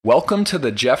Welcome to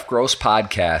the Jeff Gross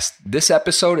Podcast. This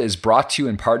episode is brought to you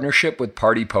in partnership with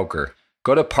Party Poker.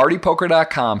 Go to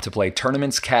partypoker.com to play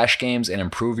tournaments, cash games, and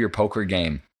improve your poker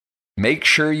game. Make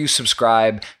sure you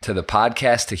subscribe to the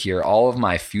podcast to hear all of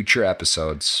my future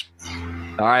episodes.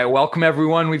 All right, welcome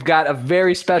everyone. We've got a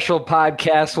very special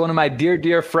podcast. One of my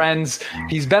dear friends.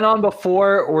 He's been on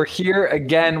before. We're here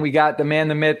again. We got the man,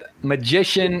 the myth,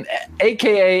 magician,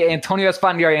 aka Antonio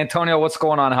Esfandiari. Antonio, what's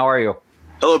going on? How are you?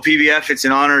 Hello, PBF. It's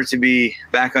an honor to be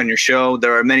back on your show.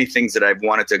 There are many things that I've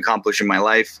wanted to accomplish in my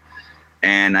life,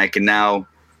 and I can now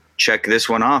check this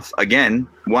one off again.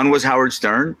 One was Howard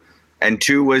Stern, and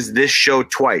two was this show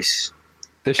twice.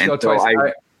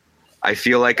 I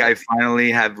feel like I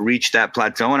finally have reached that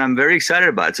plateau, and I'm very excited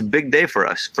about it. It's a big day for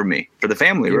us, for me, for the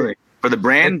family, really, for the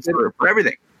brand, for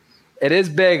everything. It is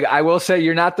big. I will say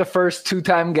you're not the first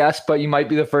two-time guest, but you might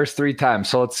be the first three times.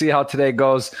 So let's see how today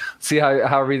goes. See how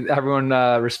everyone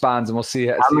responds, and we'll see.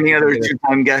 How many other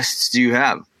two-time guests do you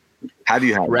have? Have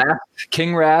you had?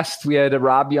 King Rast. We had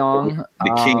Rob Young.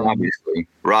 The King, obviously.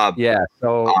 Rob. Yeah.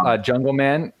 So Jungle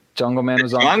Man. Jungle Man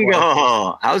was on.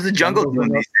 Jungle. How's the Jungle doing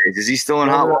these days? Is he still in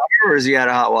hot water, or is he out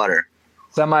of hot water?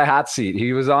 Semi-hot seat.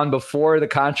 He was on before the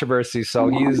controversy, so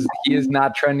he is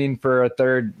not trending for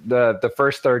the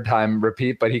first third time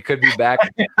repeat, but he could be back.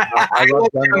 I love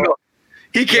Jungle.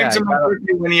 He came to my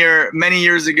birthday many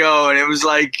years ago, and it was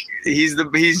like he's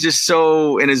just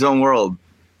so in his own world.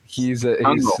 He's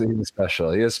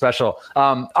special. He is special.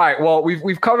 All right. Well,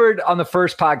 we've covered on the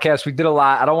first podcast. We did a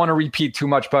lot. I don't want to repeat too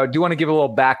much, but I do want to give a little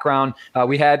background.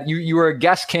 We had you were a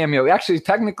guest cameo. Actually,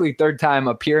 technically third time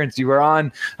appearance. You were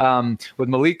on with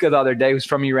Malika the other day, who's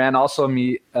from Iran, also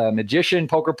a magician,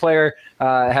 poker player.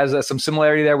 Has some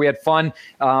similarity there. We had fun.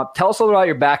 Tell us a little about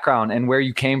your background and where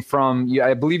you came from.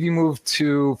 I believe you moved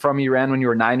from Iran when you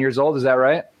were 9 years old. Is that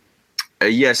right?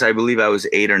 Yes, I believe I was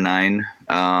 8 or 9.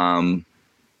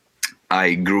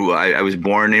 I was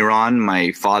born in Iran.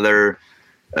 My father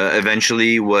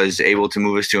eventually was able to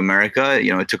move us to America.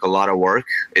 You know, it took a lot of work.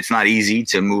 It's not easy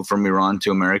to move from Iran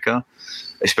to America,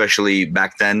 especially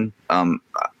back then, and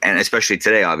especially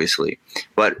today, obviously.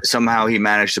 But somehow he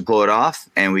managed to pull it off,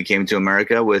 and we came to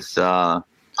America with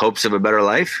hopes of a better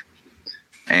life.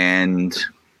 And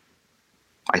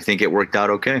I think it worked out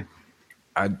okay.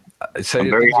 I'm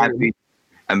very happy.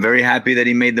 I'm very happy that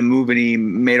he made the move and he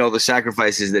made all the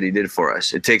sacrifices that he did for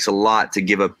us. It takes a lot to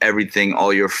give up everything,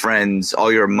 all your friends,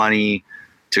 all your money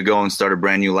to go and start a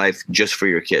brand new life just for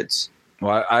your kids.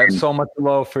 Well, I have so much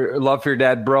love for your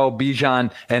dad, bro,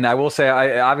 Bijan, and I will say,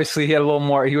 obviously he had a little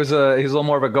more. He was a little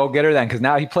more of a go-getter then, because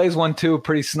now he plays 1-2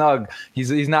 pretty snug.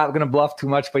 He's not going to bluff too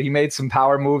much, but he made some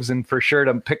power moves, and for sure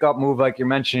to pick up move like you're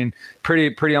mentioning,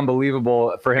 pretty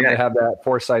unbelievable for him to have that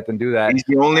foresight and do that. He's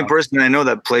the only person I know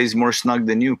that plays more snug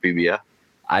than you, PBF.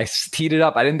 I teed it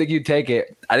up. I didn't think you'd take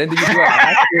it. I didn't think you'd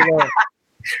do it.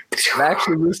 I've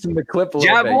actually loosened the clip a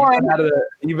little bit.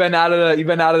 You've been out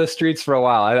of the streets for a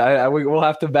while. We'll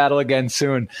have to battle again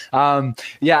soon. I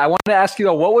wanted to ask you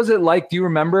though, what was it like? Do you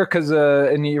remember? Because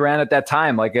in Iran at that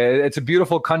time, like it's a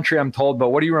beautiful country, I'm told. But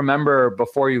what do you remember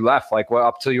before you left? Like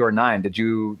up till you were 9? I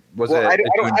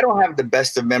don't have the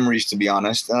best of memories, to be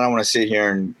honest. And I don't want to sit here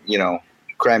and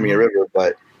cry me a river,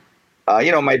 but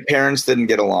my parents didn't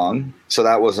get along, so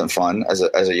that wasn't fun as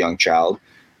a young child.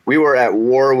 We were at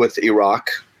war with Iraq.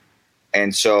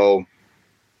 And so,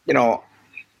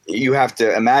 you have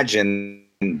to imagine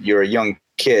you're a young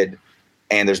kid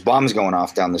and there's bombs going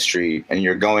off down the street and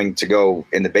you're going to go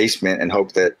in the basement and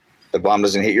hope that the bomb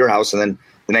doesn't hit your house. And then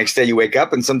the next day you wake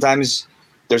up and sometimes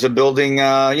there's a building,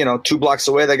 2 blocks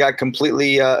away that got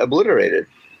completely obliterated.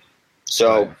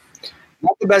 So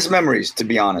not the best memories, to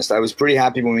be honest. I was pretty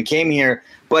happy when we came here,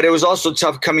 but it was also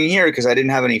tough coming here because I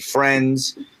didn't have any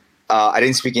friends. I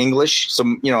didn't speak English.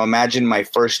 So, imagine my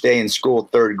first day in school,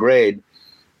 3rd grade.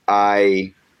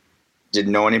 I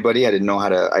didn't know anybody. I didn't know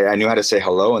I knew how to say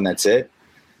hello and that's it.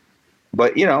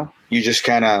 But, you just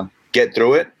kind of get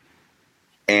through it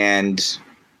and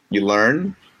you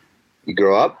learn, you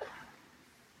grow up,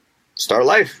 start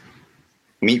life,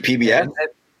 meet PBF,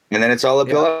 and then it's all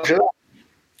uphill after that.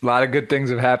 A lot of good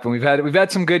things have happened. We've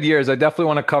had some good years. I definitely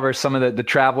want to cover some of the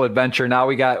travel adventure. Now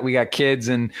we got kids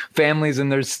and families,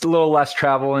 and there's a little less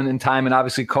travel and time. And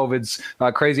obviously, COVID's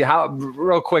crazy.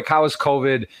 Real quick, how is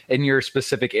COVID in your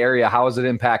specific area? How has it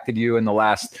impacted you in the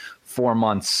last 4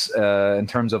 months in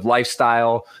terms of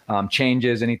lifestyle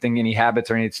changes? Any habits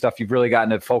or any stuff you've really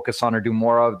gotten to focus on or do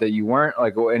more of that you weren't,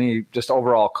 like any just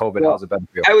overall COVID? How's it been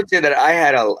for you? I would say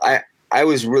that I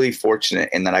was really fortunate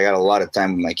in that I got a lot of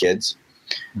time with my kids.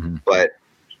 Mm-hmm. But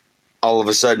all of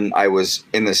a sudden I was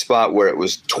in this spot where it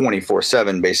was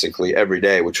 24/7 basically every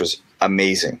day, which was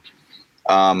amazing.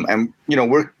 And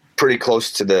we're pretty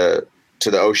close to the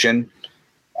ocean,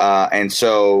 and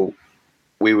so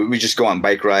we just go on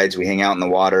bike rides. We hang out in the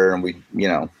water, and we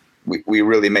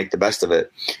really make the best of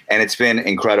it. And it's been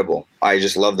incredible. I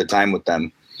just love the time with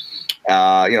them.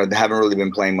 Haven't really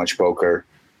been playing much poker.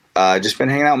 Just been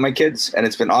hanging out with my kids, and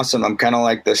it's been awesome. I'm kind of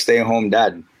like the stay-at-home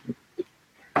dad.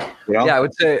 Yeah, I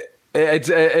would say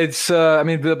it's. I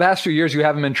mean, the past few years you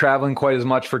haven't been traveling quite as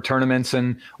much for tournaments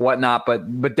and whatnot,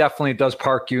 but definitely it does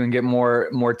park you and get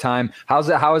more time. How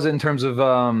is it in terms of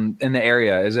in the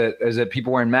area? Is it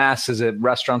people wearing masks? Is it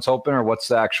restaurants open, or what's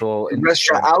the actual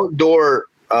restaurant? Outdoor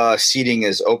seating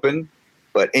is open,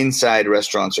 but inside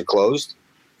restaurants are closed.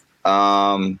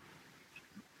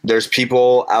 There's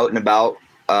people out and about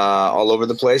all over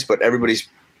the place, but everybody's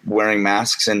wearing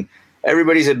masks and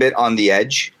everybody's a bit on the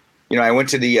edge. I went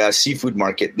to the seafood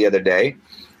market the other day,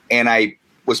 and I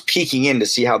was peeking in to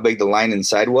see how big the line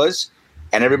inside was.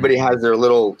 And everybody has their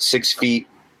little 6 feet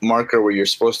marker where you're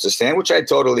supposed to stand, which I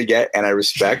totally get and I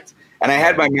respect. And I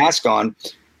had my mask on,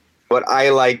 but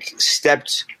I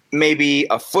stepped maybe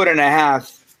 1.5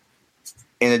 feet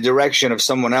in the direction of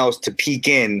someone else to peek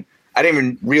in. I didn't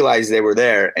even realize they were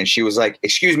there. And she was like,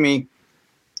 "Excuse me,"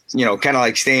 kind of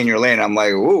like stay in your lane. I'm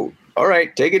like, "Ooh, all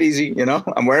right, take it easy."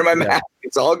 I'm wearing my mask.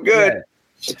 It's all good.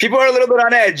 Yeah. People are a little bit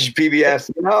on edge,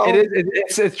 PBS.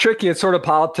 It's tricky. It's sort of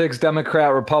politics,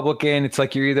 Democrat, Republican. It's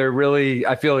like you're either really,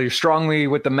 I feel you're strongly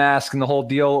with the mask and the whole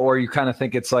deal, or you kind of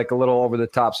think it's like a little over the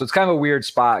top. So it's kind of a weird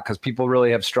spot because people really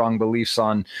have strong beliefs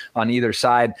on either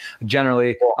side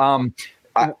generally. Can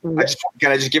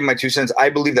I just give my 2 cents? I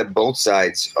believe that both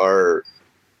sides are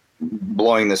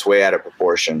blowing this way out of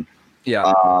proportion.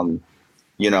 Yeah.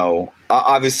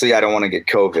 Obviously I don't want to get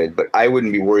COVID, but I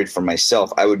wouldn't be worried for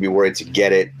myself. I would be worried to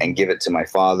get it and give it to my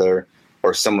father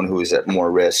or someone who is at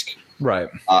more risk. Right.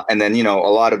 And then, a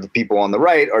lot of the people on the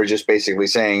right are just basically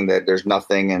saying that there's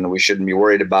nothing and we shouldn't be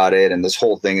worried about it. And this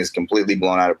whole thing is completely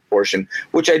blown out of proportion,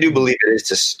 which I do believe it is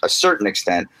to a certain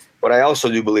extent. But I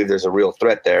also do believe there's a real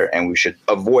threat there and we should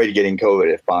avoid getting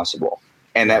COVID if possible.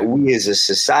 And that we as a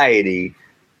society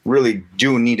really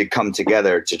do need to come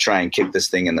together to try and kick this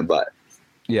thing in the butt.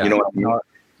 Yeah. You know what I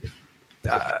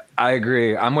mean? I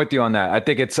agree. I'm with you on that. I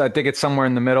think it's somewhere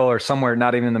in the middle or somewhere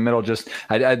not even in the middle. Just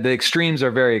the extremes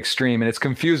are very extreme and it's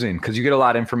confusing because you get a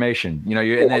lot of information.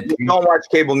 Don't watch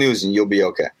cable news and you'll be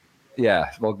okay.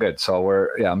 Yeah. Well, good. So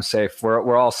I'm safe.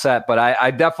 We're all set, but I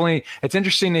definitely, it's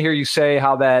interesting to hear you say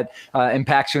how that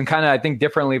impacts you and kind of, I think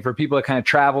differently for people that kind of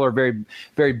travel or very,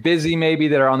 very busy, maybe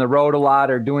that are on the road a lot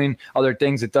or doing other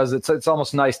things. It's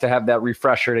almost nice to have that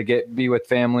refresher to be with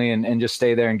family and just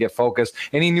stay there and get focused.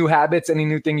 Any new habits, any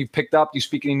new thing you've picked up? You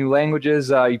speak any new languages?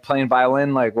 You playing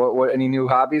violin? Like what, any new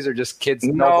hobbies or just kids?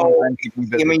 No,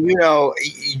 I mean,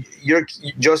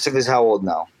 Joseph is how old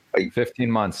now? 15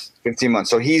 months. 15 months.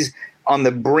 So he's on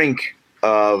the brink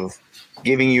of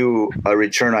giving you a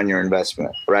return on your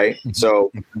investment, right?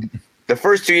 So the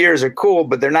first 2 years are cool,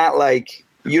 but they're not like,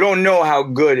 you don't know how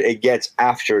good it gets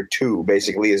after 2,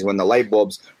 basically, is when the light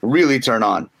bulbs really turn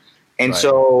on. And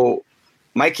so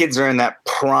my kids are in that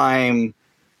prime,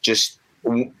 just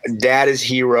dad is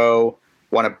hero,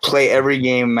 want to play every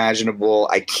game imaginable.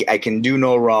 I can do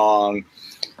no wrong.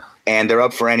 And they're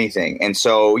up for anything. And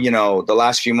so, the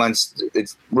last few months,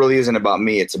 it really isn't about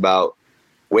me. It's about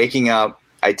waking up.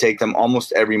 I take them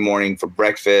almost every morning for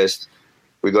breakfast.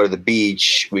 We go to the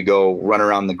beach. We go run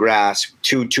around the grass,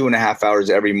 2.5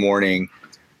 hours every morning,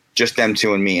 just them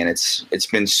 2 and me. And it's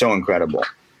been so incredible.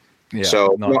 Yeah,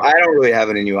 so I don't really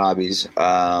have any new hobbies,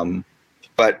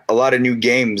 but a lot of new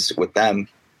games with them.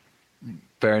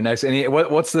 Very nice. And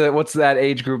what's that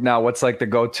age group now? What's like the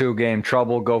go-to game?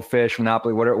 Trouble, Go Fish,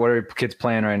 Monopoly. What are kids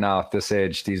playing right now at this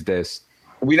age these days?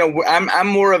 I'm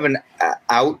more of an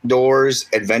outdoors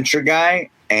adventure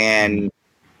guy, and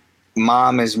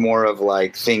mom is more of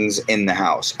like things in the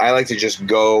house. I like to just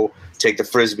go take the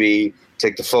Frisbee,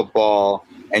 take the football,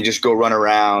 and just go run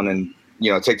around and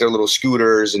take their little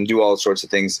scooters and do all sorts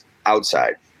of things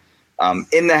outside.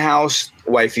 In the house,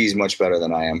 wifey's much better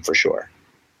than I am for sure.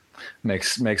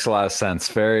 Makes a lot of sense.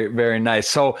 Very, very nice.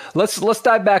 So let's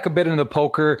dive back a bit into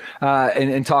poker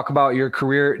and talk about your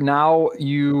career. Now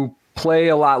you play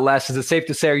a lot less. Is it safe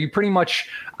to say, are you pretty much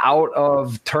out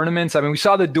of tournaments? I mean, we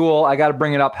saw the duel. I got to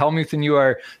bring it up. Hellmuth and you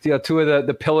are 2 of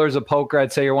the pillars of poker.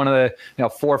 I'd say you're one of the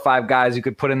 4 or 5 guys you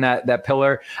could put in that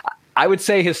pillar. I would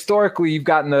say historically you've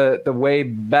gotten the way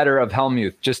better of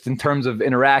Hellmuth, just in terms of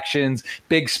interactions,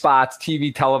 big spots,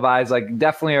 TV televised, like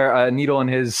definitely a needle in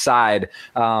his side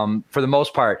for the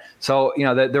most part. So,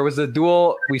 there was a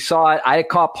duel. We saw it. I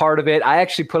caught part of it. I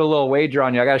actually put a little wager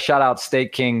on you. I got to shout out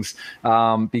Steak Kings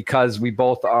because we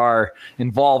both are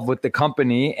involved with the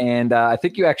company. And I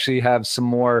think you actually have some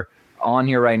more on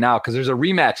here right now because there's a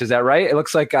rematch. Is that right? It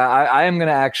looks like I am going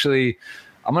to actually –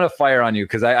 I'm gonna fire on you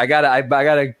because I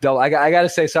gotta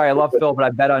say sorry. I love Phil, but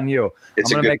I bet on you. I'm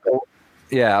gonna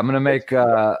make.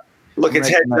 Look, it's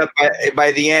heads up.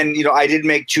 By the end, I did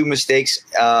make two mistakes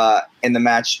in the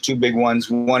match, two big ones.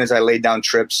 One is I laid down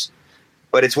trips,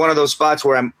 but it's one of those spots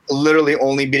where I'm literally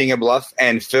only beating a bluff.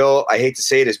 And Phil, I hate to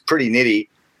say it, is pretty nitty.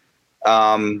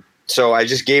 So I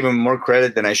just gave him more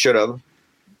credit than I should have.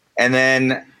 And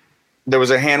then there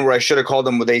was a hand where I should have called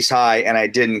him with ace high, and I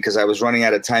didn't because I was running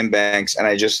out of time banks, and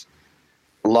I just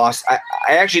lost. I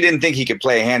actually didn't think he could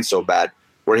play a hand so bad,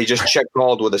 where he just check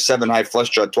called with a 7-high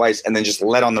flush draw twice and then just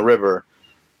let on the river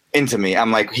into me.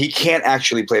 I'm like, he can't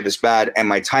actually play this bad, and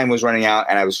my time was running out,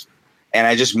 and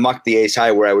I just mucked the ace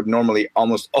high where I would normally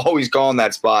almost always call in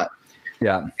that spot.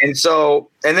 Yeah. And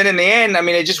then in the end,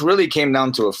 it just really came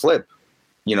down to a flip.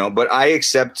 But I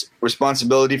accept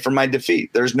responsibility for my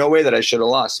defeat. There's no way that I should have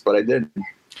lost, but I did.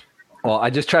 Well, I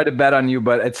just tried to bet on you,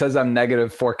 but it says I'm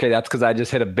negative 4K. That's because I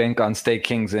just hit a bink on Steak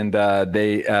Kings, and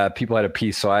people had a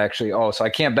piece. So I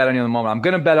can't bet on you in the moment. I'm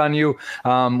going to bet on you.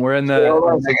 We're in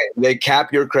the. They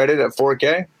cap your credit at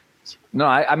 4K.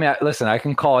 No, listen, I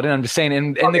can call it in. I'm just saying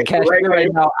in the cashier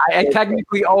right now, I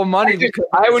technically owe money.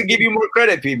 I would give you more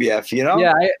credit, PBF,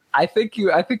 Yeah, I think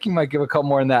you might give a couple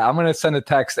more than that. I'm going to send a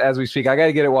text as we speak. I got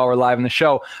to get it while we're live in the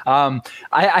show.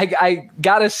 I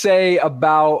got to say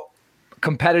about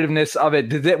competitiveness of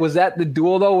it. Was that the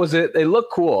duel though? It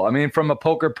looked cool. From a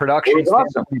poker production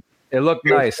standpoint, it looked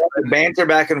nice. The banter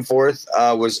back and forth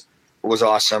was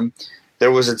awesome.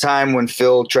 There was a time when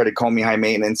Phil tried to call me high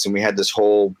maintenance, and we had this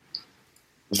whole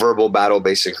verbal battle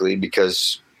basically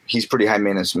because he's pretty high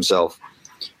maintenance himself.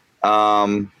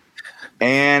 And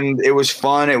it was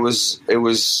fun. It was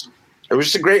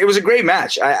a great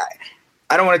match. I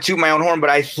don't want to toot my own horn, but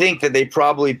I think that they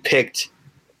probably picked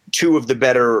two of the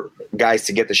better guys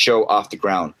to get the show off the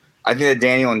ground. I think that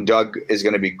Daniel and Doug is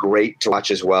going to be great to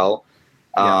watch as well.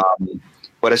 Yeah.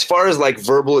 But as far as like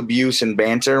verbal abuse and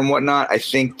banter and whatnot, I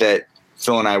think that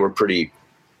Phil and I were pretty.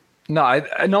 No,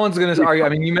 no one's going to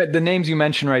argue. The names you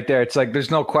mentioned right there, it's like there's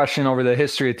no question over the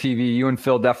history of TV. You and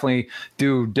Phil definitely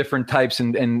do different types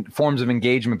and forms of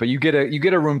engagement, but you get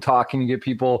a room talking, you get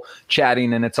people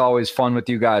chatting, and it's always fun with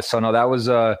you guys. So no, that was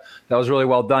really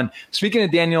well done. Speaking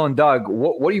of Daniel and Doug,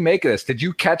 what do you make of this? Did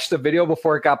you catch the video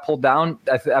before it got pulled down?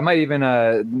 I might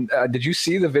even did you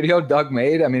see the video Doug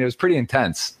made? It was pretty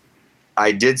intense.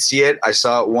 I did see it. I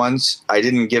saw it once. I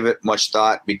didn't give it much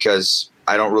thought because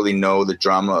I don't really know the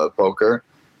drama of poker.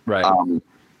 Right.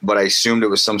 But I assumed it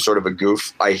was some sort of a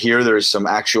goof. I hear there's some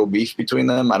actual beef between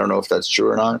them. I don't know if that's true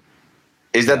or not.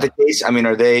 Is that the case?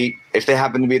 Are they, if they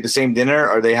happen to be at the same dinner,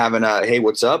 are they having a, hey,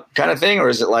 what's up kind of thing? Or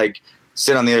is it like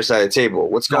sit on the other side of the table?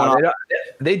 What's going on?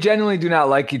 They genuinely do not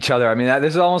like each other.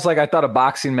 This is almost like I thought a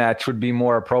boxing match would be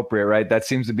more appropriate, right? That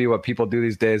seems to be what people do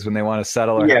these days when they want to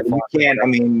settle. Or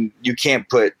you can't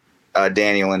put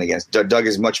Daniel in against Doug.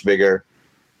 Is much bigger.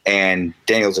 And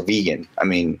Daniel's a vegan.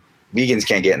 Vegans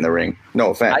can't get in the ring. No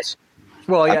offense.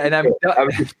 That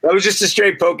was just a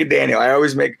straight poke at Daniel.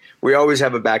 We always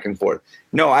have a back and forth.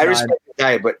 No, I respect the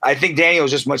guy, but I think Daniel's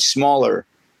just much smaller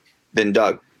than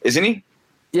Doug, isn't he?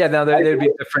 Yeah, no, they'd be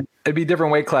different. It'd be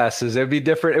different weight classes. It'd be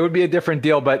different. It would be a different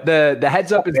deal. But the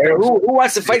heads up is who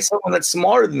wants to fight someone that's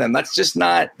smaller than them? That's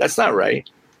not right.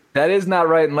 That is not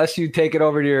right unless you take it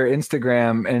over to your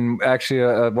Instagram. And actually,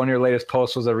 one of your latest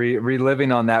posts was a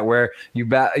reliving on that, where you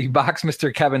box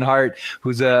Mr. Kevin Hart,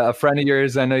 who's a friend of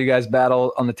yours. I know you guys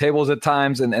battle on the tables at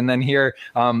times, and then here,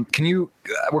 can you?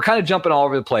 We're kind of jumping all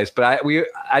over the place, but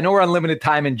I know we're on limited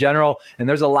time in general, and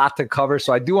there's a lot to cover.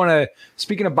 So I do want to.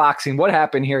 Speaking of boxing, what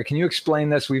happened here? Can you explain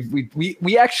this?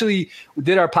 We actually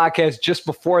did our podcast just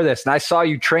before this, and I saw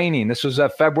you training. This was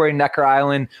February, Necker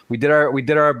Island. We did our.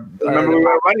 Remember we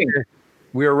were running.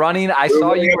 We were running. I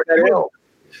saw you.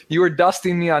 You were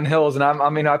dusting me on hills, and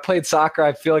I played soccer.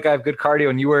 I feel like I have good cardio,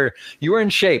 and you were in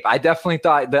shape. I definitely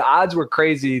thought the odds were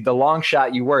crazy. The long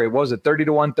shot you were. What was it,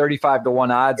 30-1,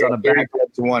 35-1 odds on a back?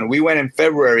 35-1. We went in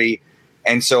February,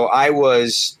 and so I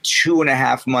was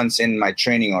 2.5 months in my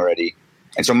training already,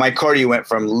 and so my cardio went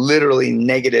from literally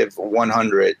negative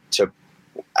 100 to,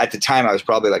 at the time, I was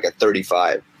probably like a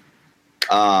 35.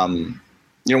 One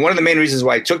of the main reasons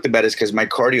why I took the bet is because my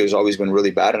cardio has always been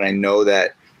really bad, and I know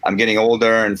that I'm getting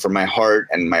older, and for my heart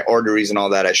and my arteries and all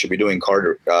that, I should be doing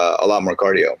a lot more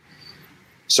cardio.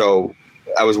 So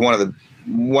that was one of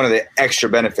the extra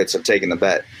benefits of taking the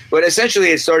bet. But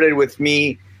essentially, it started with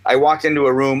me. I walked into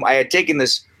a room. I had taken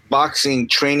this boxing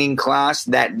training class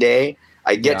that day.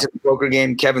 I get to the poker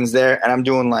game. Kevin's there, and I'm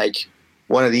doing like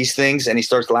one of these things, and he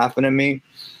starts laughing at me.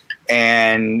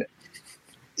 And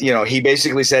he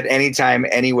basically said, anytime,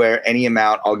 anywhere, any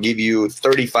amount, I'll give you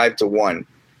 35-1.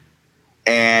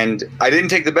 And I didn't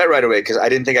take the bet right away because I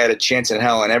didn't think I had a chance in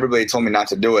hell, and everybody told me not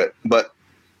to do it. But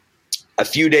a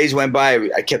few days went by.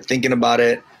 I kept thinking about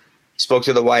it, spoke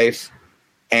to the wife,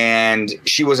 and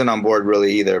she wasn't on board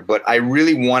really either. But I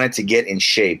really wanted to get in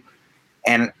shape.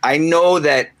 And I know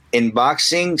that in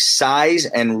boxing, size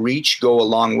and reach go a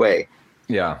long way.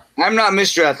 Yeah. I'm not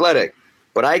Mr. Athletic,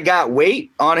 but I got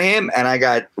weight on him and I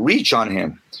got reach on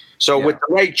him. So with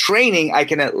the right training, I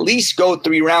can at least go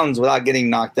 3 rounds without getting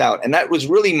knocked out. And that was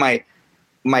really my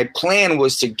plan,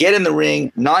 was to get in the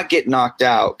ring, not get knocked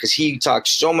out, because he talked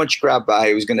so much crap about how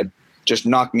he was going to just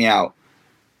knock me out,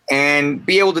 and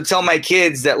be able to tell my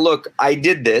kids that, look, I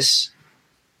did this,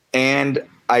 and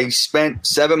I spent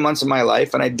 7 months of my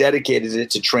life, and I dedicated it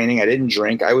to training. I didn't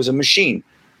drink. I was a machine.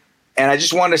 And I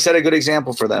just wanted to set a good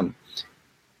example for them.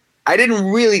 I didn't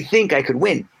really think I could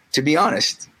win, to be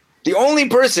honest. The only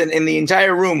person in the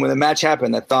entire room when the match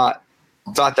happened that thought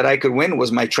that I could win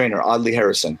was my trainer, Audley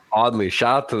Harrison. Audley,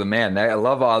 shout out to the man. I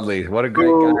love Audley. What a great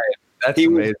guy. That's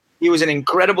amazing. He was an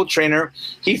incredible trainer.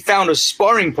 He found a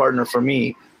sparring partner for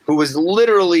me who was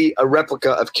literally a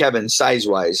replica of Kevin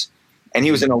size-wise, and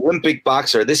he was an Olympic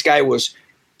boxer. This guy was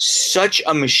such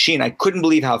a machine. I couldn't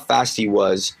believe how fast he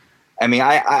was. I mean,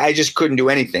 I just couldn't do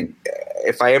anything.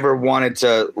 If I ever wanted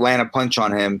to land a punch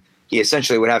on him, he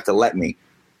essentially would have to let me.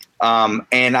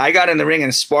 And I got in the ring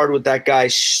and sparred with that guy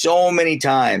so many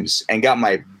times and got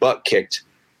my butt kicked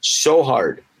so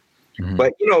hard. Mm-hmm.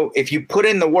 But, if you put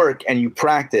in the work and you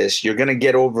practice, you're going to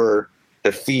get over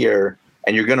the fear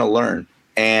and you're going to learn.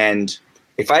 And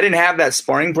if I didn't have that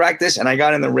sparring practice and I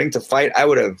got in the ring to fight, I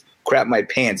would have crapped my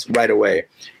pants right away.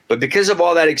 But because of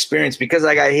all that experience, because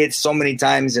I got hit so many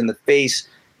times in the face,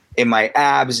 in my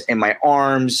abs, in my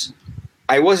arms,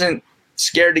 I wasn't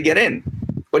scared to get in.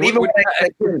 But even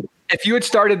if you had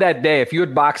started that day, if you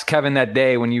had boxed Kevin that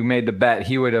day when you made the bet,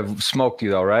 he would have smoked you,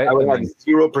 though, right? I would have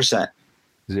 0%.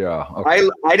 0. Okay.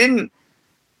 I didn't.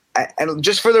 And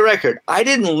just for the record, I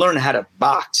didn't learn how to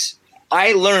box.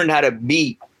 I learned how to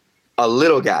beat a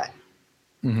little guy.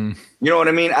 Mm-hmm. You know what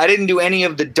I mean? I didn't do any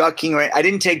of the ducking. I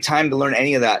didn't take time to learn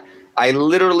any of that. I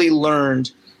literally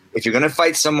learned, if you're going to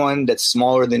fight someone that's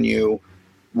smaller than you,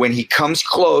 when he comes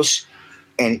close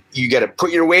and you got to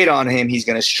put your weight on him, he's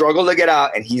going to struggle to get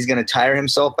out and he's going to tire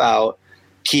himself out.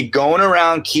 Keep going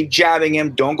around, keep jabbing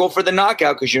him. Don't go for the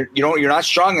knockout because you're not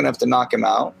strong enough to knock him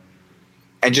out,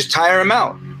 and just tire him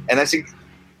out. And that's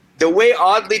the way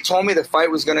Audley told me the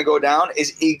fight was going to go down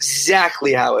is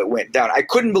exactly how it went down. I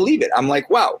couldn't believe it. I'm like,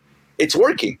 wow, it's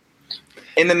working.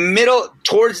 In the middle,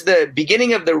 towards the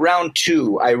beginning of the round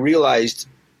 2, I realized,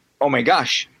 oh my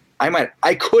gosh,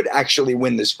 I could actually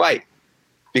win this fight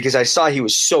because I saw he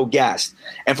was so gassed.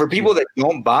 And for people that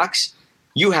don't box,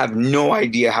 you have no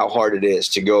idea how hard it is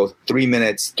to go 3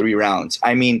 minutes, 3 rounds.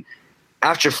 I mean,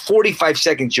 after 45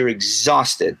 seconds, you're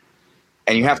exhausted.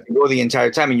 And you have to go the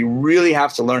entire time, and you really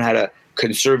have to learn how to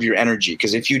conserve your energy,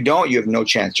 because if you don't, you have no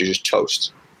chance. You're just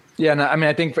toast. Yeah, no, I mean,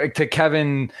 I think to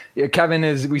Kevin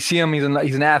is, we see him, he's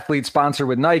an athlete sponsored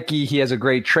with Nike. He has a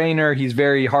great trainer. He's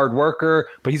very hard worker,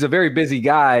 but he's a very busy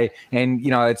guy. And,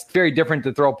 it's very different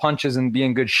to throw punches and be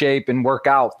in good shape and work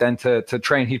out than to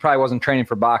train. He probably wasn't training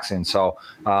for boxing. So,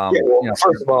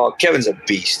 first of all, Kevin's a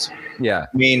beast. Yeah.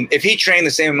 I mean, if he trained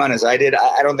the same amount as I did,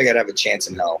 I don't think I'd have a chance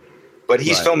in hell. But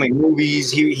he's filming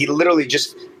movies. He literally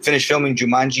just finished filming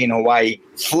Jumanji in Hawaii,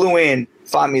 flew in,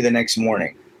 fought me the next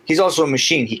morning. He's also a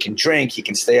machine. He can drink. He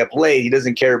can stay up late. He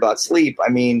doesn't care about sleep. I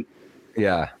mean, he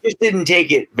just didn't take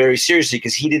it very seriously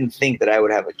because he didn't think that I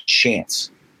would have a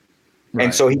chance. Right.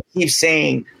 And so he keeps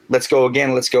saying, let's go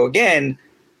again, let's go again.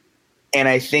 And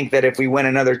I think that if we went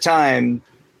another time,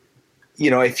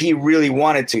 if he really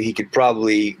wanted to, he could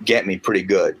probably get me pretty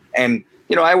good. And,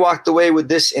 I walked away with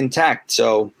this intact.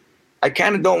 So I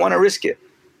kind of don't want to risk it.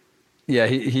 Yeah,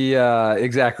 he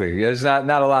exactly. There's not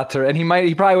a lot to, and he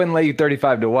probably wouldn't let you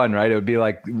 35-1, right? It would be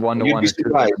like 1-1.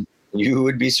 You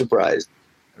would be surprised.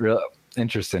 Really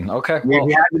interesting. Okay, we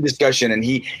had the discussion, and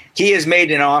he has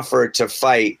made an offer to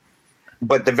fight,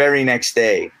 but the very next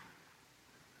day,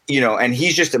 and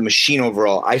he's just a machine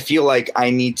overall. I feel like I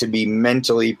need to be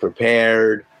mentally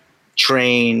prepared,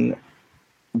 train,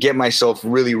 get myself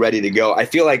really ready to go. I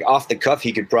feel like off the cuff,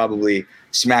 he could probably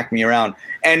smack me around.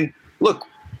 And look,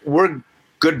 we're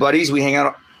good buddies. We hang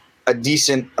out a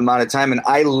decent amount of time, and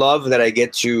I love that I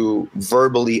get to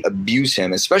verbally abuse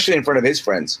him, especially in front of his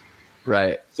friends.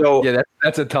 Right. So yeah,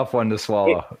 that's a tough one to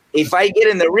swallow. If I get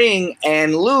in the ring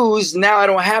and lose, now I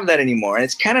don't have that anymore. And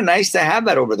it's kind of nice to have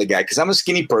that over the guy, because I'm a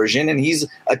skinny Persian and he's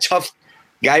a tough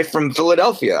guy from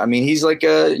Philadelphia. I mean, he's like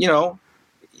there's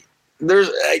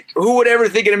who would ever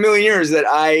think in a million years that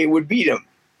I would beat him?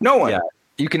 No one. Yeah.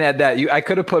 You can add that. I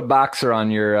could have put boxer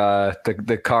on your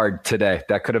the card today.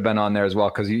 That could have been on there as well,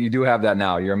 because you do have that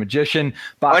now. You're a magician,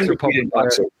 boxer,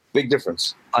 boxer. Big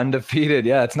difference. Undefeated.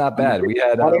 Yeah, it's not bad. We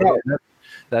had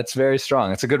that's very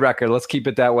strong. It's a good record. Let's keep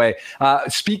it that way.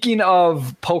 Speaking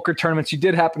of poker tournaments, you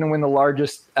did happen to win the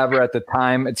largest ever at the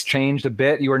time. It's changed a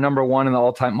bit. You were number one in the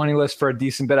all-time money list for a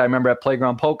decent bit. I remember at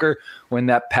Playground Poker when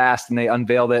that passed and they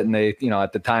unveiled it, and they,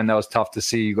 at the time that was tough to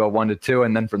see. You go 1-2,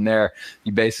 and then from there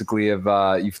you basically have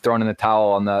you've thrown in the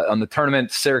towel on the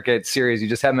tournament circuit series. You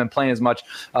just haven't been playing as much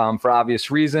for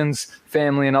obvious reasons,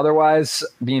 family and otherwise,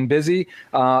 being busy.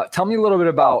 Tell me a little bit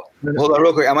about. Hold on,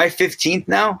 real quick. Am I 15th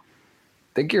now?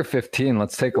 I think you're 15.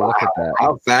 Let's take a look at that.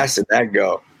 How fast did that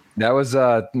go? That was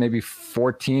maybe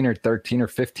 14 or 13 or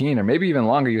 15 or maybe even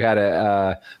longer. You had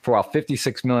for a while,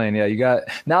 56 million. Yeah, you got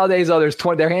nowadays. There's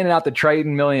 20. They're handing out the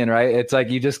Triton million, right? It's like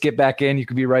you just get back in, you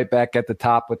could be right back at the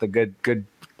top with a good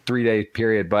 3-day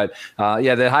period. But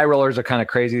the high rollers are kind of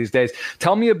crazy these days.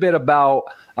 Tell me a bit about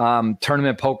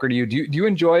tournament poker. Do you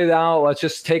enjoy that? Let's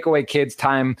just take away kids'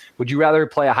 time. Would you rather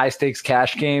play a high stakes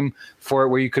cash game for it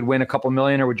where you could win a couple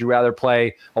million, or would you rather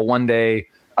play a 1 day?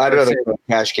 I'd rather play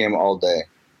a cash game all day.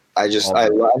 I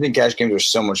think cash games are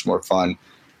so much more fun.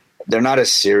 They're not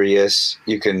as serious.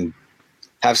 You can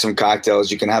have some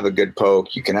cocktails. You can have a good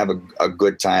poke. You can have a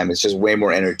good time. It's just way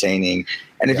more entertaining.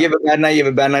 And if you have a bad night, you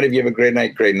have a bad night. If you have a great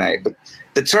night, great night. But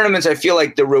the tournaments, I feel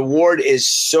like the reward is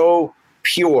so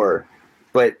pure,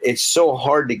 but it's so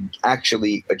hard to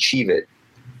actually achieve it.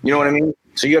 You know what I mean?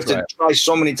 So you have to try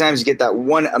so many times to get that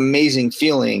one amazing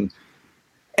feeling.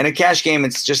 In a cash game,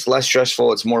 it's just less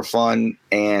stressful. It's more fun.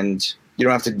 And you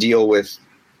don't have to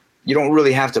you don't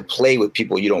really have to play with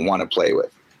people you don't want to play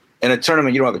with. In a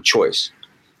tournament, you don't have a choice.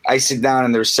 I sit down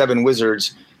and there's 7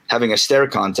 wizards having a stare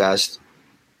contest,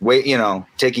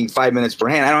 taking 5 minutes per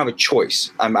hand. I don't have a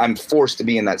choice. I'm forced to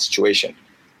be in that situation.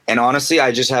 And honestly,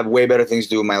 I just have way better things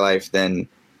to do in my life than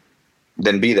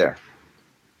be there.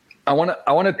 I want to.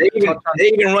 They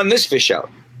even run this fish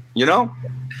out.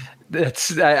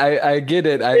 That's I get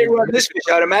it. They run this fish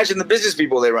out. Imagine the business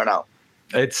people they run out.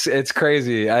 It's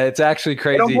crazy. It's actually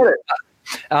crazy. I don't get it.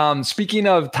 Speaking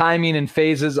of timing and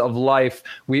phases of life,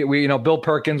 we Bill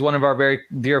Perkins, one of our very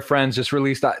dear friends, just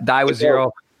released Die with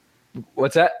Zero.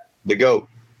 What's that? The GOAT.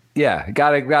 Yeah,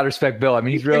 gotta respect Bill. I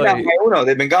mean, he's really.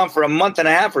 They've been gone for a month and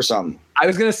a half or something. I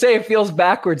was gonna say it feels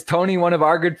backwards. Tony, one of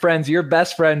our good friends, your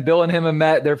best friend, Bill and him have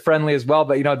met. They're friendly as well,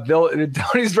 but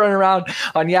Tony's running around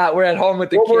on yacht. We're at home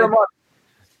with the kids.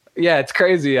 Yeah, it's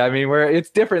crazy. I mean, it's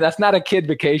different. That's not a kid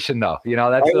vacation, though.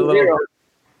 That's a little.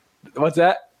 What's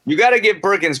that? You got to give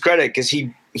Perkins credit because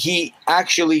he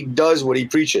actually does what he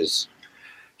preaches.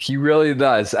 He really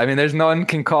does. I mean, there's no one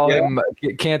can call him.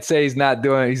 Can't say he's not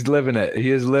doing it. He's living it.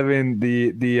 He is living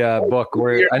the book.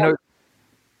 Where I know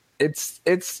it's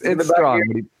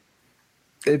strong.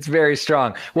 It's very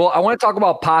strong. Well, I want to talk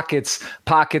about pockets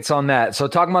on that. So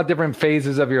talking about different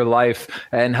phases of your life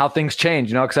and how things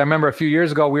change, because I remember a few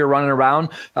years ago, we were running around.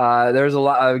 There was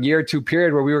a year or two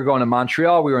period where we were going to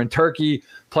Montreal. We were in Turkey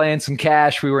playing some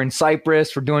cash. We were in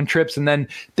Cyprus. We're doing trips. And then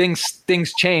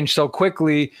things change so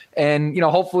quickly. And,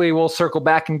 hopefully we'll circle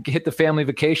back and hit the family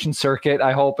vacation circuit,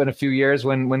 I hope, in a few years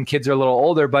when kids are a little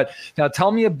older. But now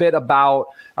tell me a bit about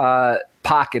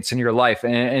pockets in your life.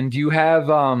 And do you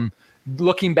have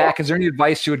looking back, is there any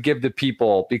advice you would give to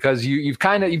people? Because you've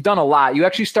done a lot. You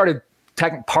actually started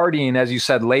partying, as you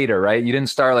said, later, right? You didn't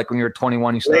start like when you were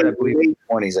 21. You started, I believe, late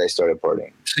 20s. I started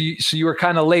partying. So you were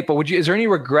kind of late. But is there any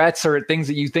regrets or things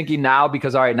that you thinking now?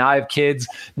 Because all right, now I have kids.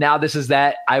 Now this is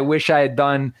that. I wish I had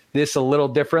done this a little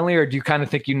differently. Or do you kind of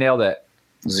think you nailed it?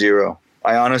 0.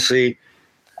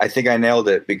 I think I nailed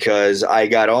it because I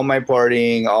got all my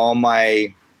partying, all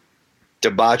my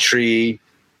debauchery.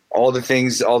 All the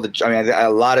things, a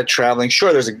lot of traveling.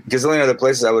 Sure, there's a gazillion other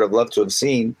places I would have loved to have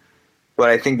seen, but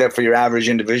I think that for your average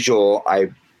individual,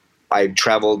 I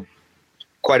traveled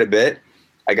quite a bit.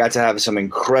 I got to have some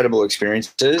incredible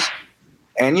experiences,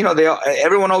 and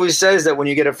everyone always says that when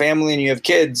you get a family and you have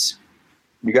kids,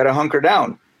 you got to hunker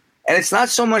down. And it's not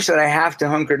so much that I have to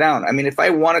hunker down. I mean, if I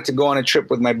wanted to go on a trip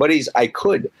with my buddies, I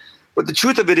could, but the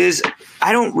truth of it is,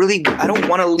 I don't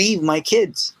want to leave my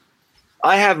kids.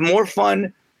 I have more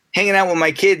fun hanging out with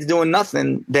my kids doing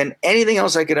nothing than anything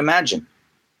else I could imagine.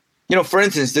 You know, for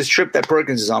instance, this trip that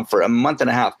Perkins is on for a month and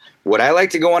a half, would I like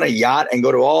to go on a yacht and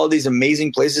go to all these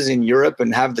amazing places in Europe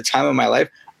and have the time of my life?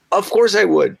 Of course I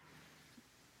would.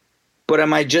 But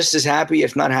am I just as happy,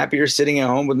 if not happier, sitting at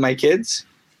home with my kids?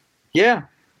 Yeah,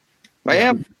 I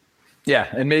am. Yeah,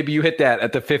 and maybe you hit that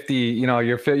at the 50, you know,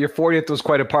 your 40th was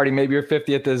quite a party. Maybe your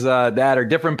 50th is that, or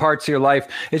different parts of your life.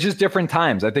 It's just different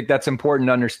times. I think that's important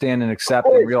to understand and accept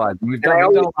and realize. We've done a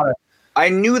lot of. I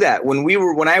knew that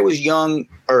when I was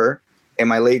younger, in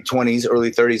my late 20s, early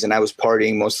 30s, and I was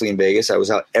partying mostly in Vegas. I was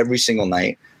out every single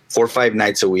night, 4 or 5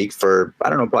 nights a week for, I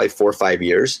don't know, probably 4 or 5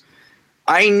 years.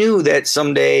 I knew that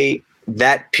someday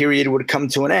that period would come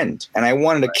to an end, and I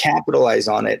wanted to capitalize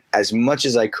on it as much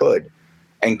as I could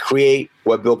and create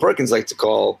what Bill Perkins likes to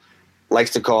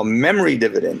call memory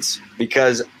dividends,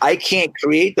 because I can't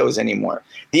create those anymore.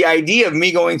 The idea of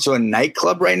me going to a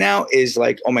nightclub right now is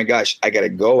like, oh my gosh, I got to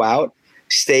go out,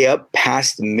 stay up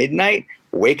past midnight,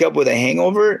 wake up with a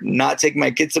hangover, not take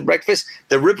my kids to breakfast.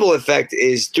 The ripple effect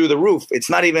is through the roof. It's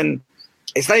not even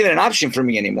an option for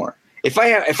me anymore. If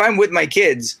I'm with my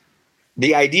kids,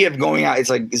 the idea of going out, it's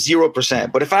like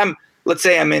 0%. But if let's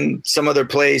say I'm in some other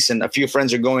place and a few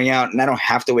friends are going out and I don't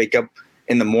have to wake up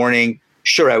in the morning,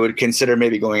 sure, I would consider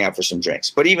maybe going out for some drinks.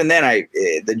 But even then,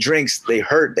 the drinks, they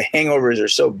hurt. The hangovers are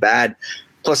so bad.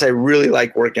 Plus, I really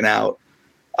like working out.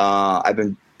 I've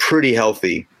been pretty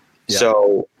healthy. Yeah.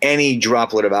 So any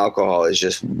droplet of alcohol is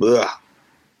just ugh.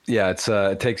 Yeah,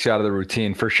 it takes you out of the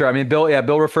routine for sure. I mean,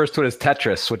 Bill refers to it as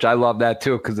Tetris, which I love that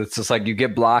too, because it's just like you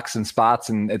get blocks and spots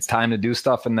and it's time to do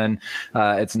stuff, and then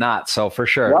it's not. So for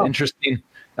sure, wow. Interesting.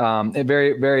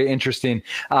 Very, very interesting.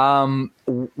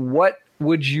 What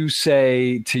would you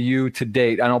say to you to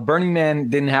date? I know Burning Man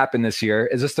didn't happen this year.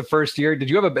 Is this the first year?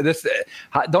 Did you have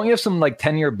don't you have some like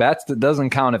 10-year bets that doesn't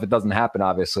count if it doesn't happen,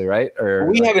 obviously, right? Or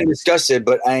we haven't discussed it,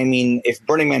 but I mean, if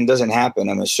Burning Man doesn't happen,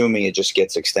 I'm assuming it just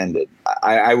gets extended.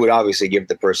 I would obviously give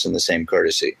the person the same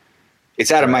courtesy.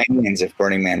 It's out of my hands if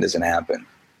Burning Man doesn't happen.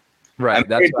 Right.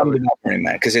 That's Burning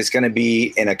Man, because it's going to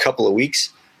be in a couple of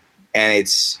weeks, and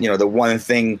it's, you know, the one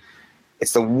thing.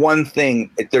 It's the one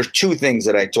thing. There's 2 things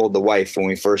that I told the wife when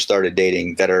we first started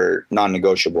dating that are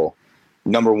non-negotiable.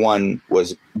 Number 1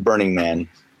 was Burning Man.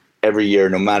 Every year,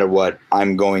 no matter what,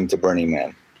 I'm going to Burning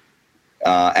Man.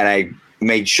 And I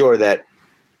made sure that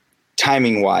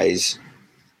timing-wise,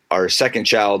 our second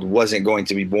child wasn't going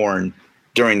to be born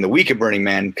during the week of Burning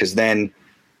Man, because then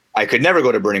I could never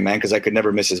go to Burning Man because I could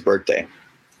never miss his birthday.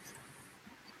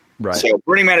 Right. So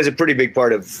Burning Man is a pretty big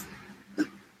part of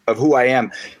who I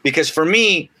am, because for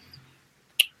me,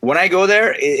 when I go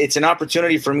there, it's an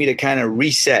opportunity for me to kind of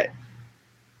reset,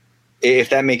 if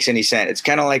that makes any sense. It's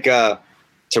kind of like to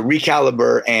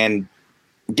recalibrate and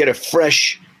get a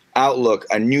fresh outlook,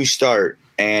 a new start,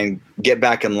 and get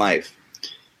back in life.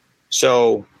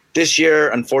 So this year,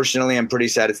 unfortunately, I'm pretty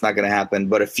sad it's not going to happen,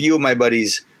 but a few of my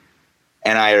buddies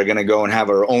and I are going to go and have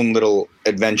our own little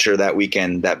adventure that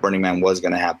weekend that Burning Man was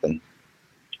going to happen.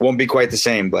 Won't be quite the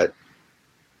same, but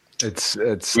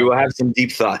we will have some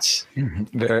deep thoughts.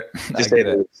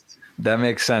 That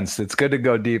makes sense. It's good to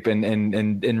go deep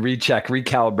and recheck,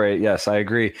 recalibrate. Yes, I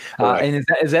agree. Right. And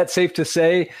is that safe to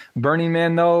say? Burning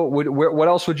Man, though, what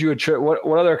else would you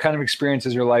what other kind of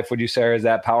experiences in your life would you say is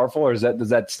that powerful, or does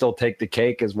that still take the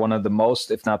cake as one of the most,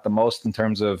 if not the most, in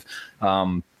terms of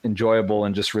enjoyable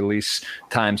and just release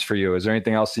times for you? Is there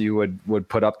anything else that you would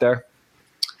put up there?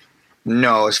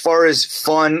 No, as far as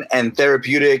fun and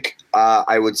therapeutic,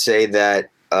 I would say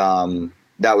that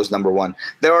that was number 1.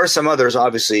 There are some others,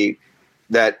 obviously,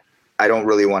 that I don't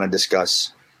really want to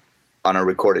discuss on a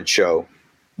recorded show,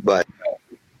 but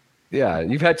yeah,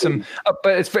 you've had some,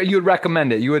 but you would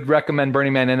recommend it. You would recommend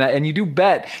Burning Man, and you do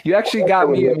bet. You actually got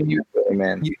me. I mean,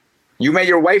 you met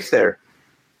your wife there.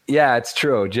 Yeah, it's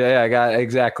true, Jay.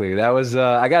 Exactly. That was.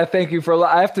 I got to thank you for a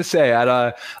lot. I have to say, I had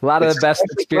a lot of the best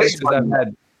experiences I've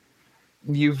had.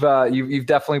 You've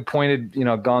definitely pointed,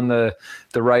 gone the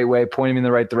right way, pointing me in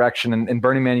the right direction. And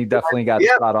Burning Man, you definitely got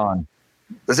spot on.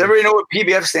 Does everybody know what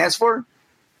PBF stands for?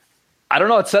 I don't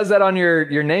know. It says that on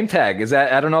your name tag. Is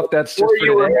that, I don't know if that's just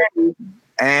for today.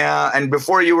 And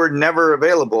before you were never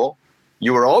available,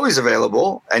 you were always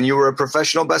available, and you were a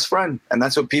professional best friend. And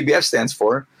that's what PBF stands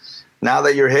for. Now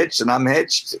that you're hitched and I'm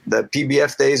hitched, the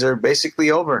PBF days are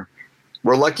basically over.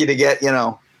 We're lucky to get,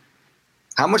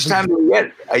 how much time do we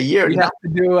get? A year?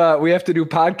 We have to do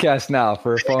podcasts now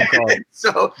for a phone call.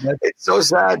 It's so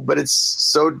sad, but it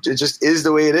just is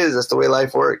the way it is. That's the way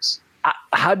life works.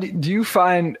 How do you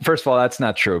find? First of all, that's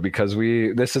not true, because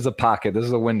this is a pocket. This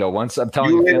is a window. Once I'm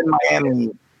telling you, live in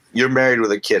Miami, you're married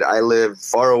with a kid. I live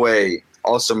far away.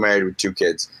 also married with 2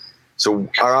 kids. So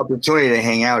our opportunity to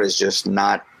hang out is just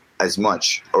not as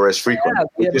much or as frequent.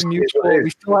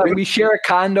 We share a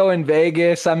condo in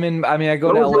Vegas. I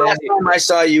go to LA. Last time I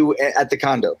saw you at the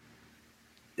condo.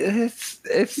 It's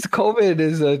COVID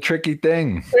is a tricky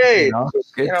thing. Hey,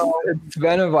 it's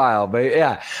been a while, but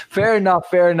yeah, fair enough.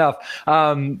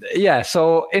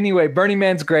 So anyway, Burning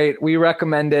Man's great. We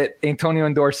recommend it. Antonio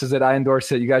endorses it. I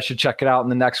endorse it. You guys should check it out in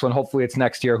the next one. Hopefully it's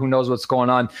next year. Who knows what's going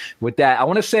on with that? I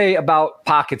want to say about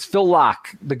Pockets, Phil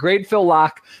Locke, the great Phil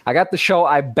Locke. I got the show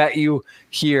I Bet You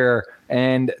here.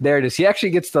 And there it is. He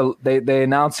actually gets they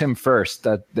announce him first.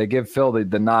 That they give Phil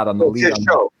the nod on the lead.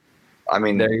 Show. I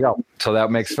mean, there you go. So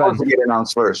that makes sense. To get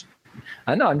announced first.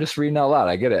 I know. I'm just reading out loud.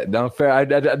 I get it. No fair.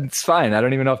 It's fine. I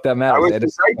don't even know if that matters. I was the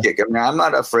sidekick. I mean, I'm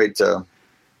not afraid to.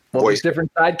 Well, there's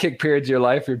different sidekick periods of your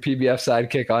life. Your PBF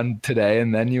sidekick on today,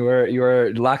 and then you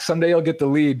were Locke. Someday you'll get the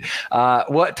lead.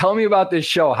 Tell me about this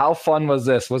show. How fun was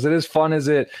this? Was it as fun as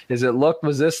it looked?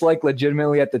 Was this like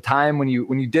legitimately at the time when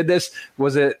you did this?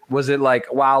 Was it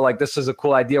like, wow, like this is a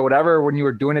cool idea, whatever? When you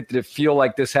were doing it, did it feel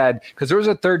like this had? Because there was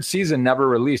a 3rd season never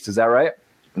released. Is that right?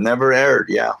 Never aired.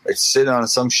 Yeah, it's sitting on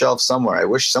some shelf somewhere. I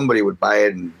wish somebody would buy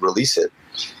it and release it.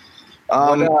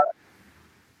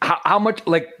 How much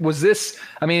was this?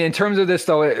 I mean, in terms of this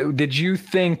though, did you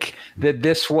think that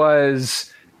this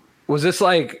was this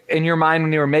like in your mind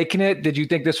when you were making it? Did you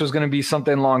think this was going to be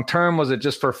something long term? Was it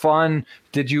just for fun?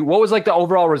 What was like the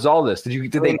overall result of this?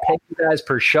 Did they pay you guys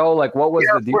per show? Like what was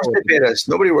the deal? Of course they paid us.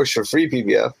 Nobody works for free,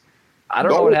 PBF. I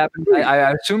don't know what happened.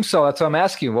 I assume so. That's what I'm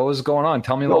asking you. What was going on?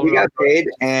 Tell me a little bit. We got paid,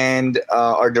 and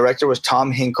our director was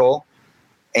Tom Hinkle,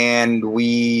 and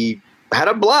we had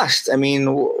a blast. I mean,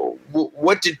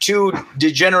 what did 2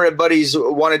 degenerate buddies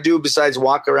want to do besides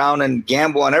walk around and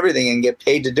gamble on everything and get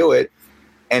paid to do it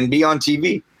and be on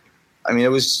TV? I mean, it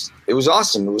was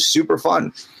awesome. It was super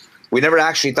fun. We never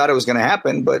actually thought it was going to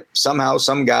happen, but somehow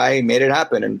some guy made it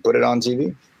happen and put it on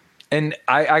TV. And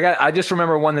I just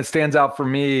remember one that stands out for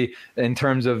me in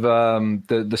terms of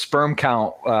the sperm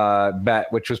count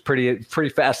bet, which was pretty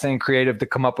fascinating, creative to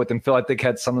come up with. And Phil, I think,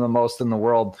 had some of the most in the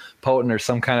world, potent or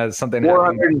some kind of something.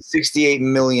 468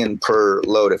 million per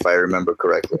load, if I remember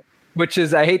correctly. Which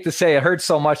is, I hate to say, it hurts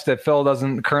so much that Phil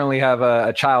doesn't currently have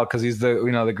a child because he's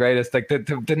the greatest. Like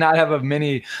to not have a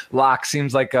mini Locke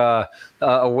seems like a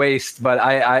waste, but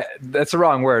I that's the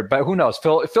wrong word. But who knows?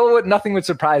 Phil nothing would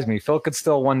surprise me. Phil could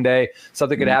still one day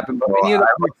something could happen. But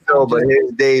but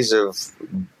his days of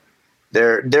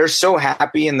they're so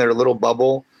happy in their little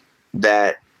bubble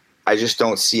that I just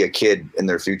don't see a kid in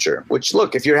their future. Which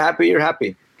look, if you're happy, you're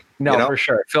happy. No, for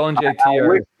sure. Phil and JT I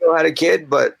wish Phil had a kid,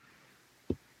 but.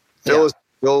 Phil,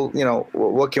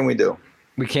 what can we do?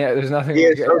 We can't. There's nothing.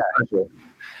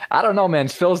 I don't know, man.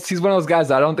 He's one of those guys.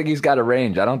 I don't think he's got a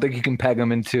range. I don't think you can peg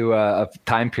him into a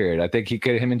time period. I think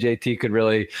him and JT could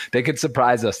really. They could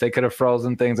surprise us. They could have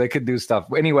frozen things. They could do stuff.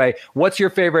 Anyway, what's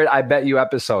your favorite I Bet You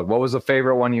episode? What was the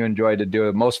favorite one you enjoyed to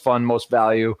do? Most fun, most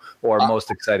value, or most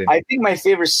exciting? I think my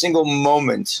favorite single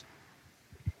moment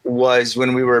was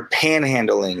when we were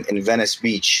panhandling in Venice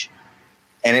Beach,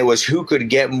 and it was who could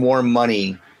get more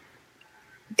money.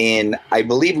 In, I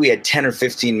believe we had 10 or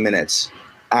 15 minutes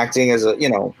acting as a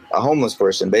homeless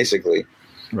person, basically.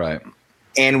 Right.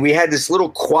 And we had this little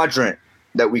quadrant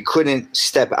that we couldn't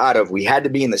step out of. We had to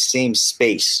be in the same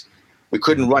space. We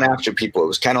couldn't run after people. It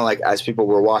was kind of like as people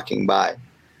were walking by.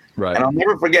 Right. And I'll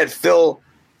never forget, Phil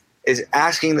is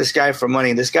asking this guy for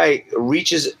money. This guy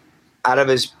reaches out of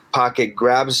his pocket,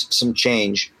 grabs some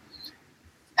change,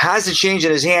 has the change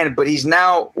in his hand, but he's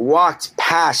now walked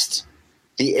past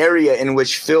the area in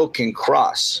which Phil can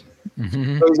cross.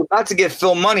 Mm-hmm. So he's about to give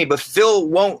Phil money, but Phil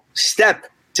won't step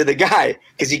to the guy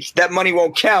because that money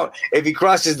won't count if he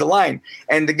crosses the line.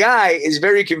 And the guy is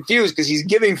very confused because he's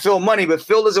giving Phil money, but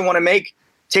Phil doesn't want to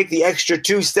take the extra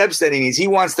 2 steps that he needs. He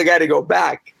wants the guy to go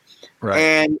back. Right.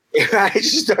 And I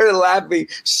just started laughing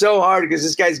so hard because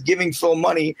this guy's giving Phil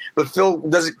money, but Phil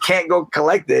can't go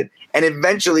collect it. And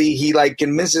eventually he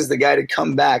convinces the guy to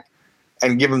come back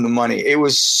and give him the money. It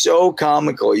was so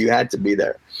comical. You had to be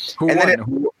there. Who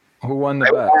won the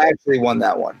bet? I actually won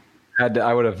that one.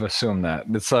 I would have assumed that.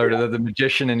 It's sort of the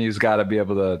magician in you's got to be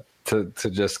able to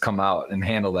just come out and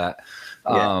handle that.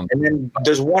 Yeah. And then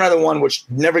there's one other one which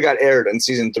never got aired in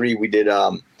season 3. We did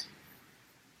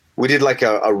like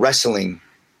a wrestling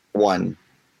one.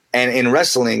 And in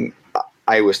wrestling,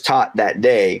 I was taught that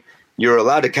day, you're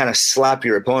allowed to kind of slap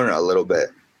your opponent a little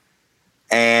bit.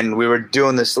 And we were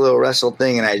doing this little wrestle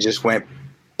thing, and I just went,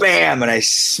 bam, and I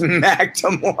smacked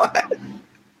him one.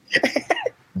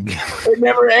 It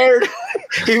never aired.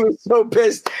 He was so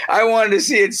pissed. I wanted to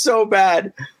see it so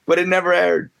bad, but it never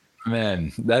aired.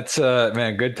 Man, that's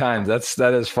man, good times.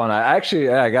 That is fun. I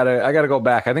gotta go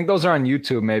back. I think those are on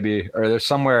YouTube maybe, or there's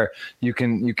somewhere you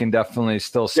can definitely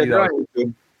still see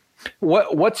that.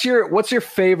 What's your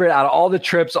favorite out of all the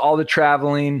trips, all the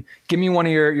traveling? Give me one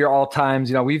of your all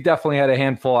times. We've definitely had a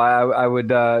handful. I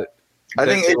would. I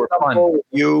think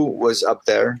you was up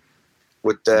there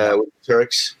with the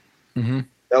Turks. Mm-hmm.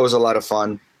 That was a lot of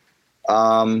fun.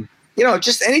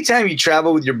 Just anytime you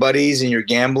travel with your buddies and you're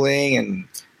gambling and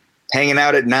hanging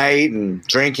out at night and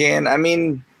drinking. I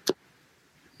mean,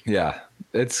 yeah,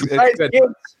 it's good.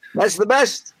 That's the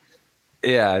best.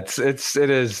 Yeah, it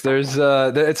is. There's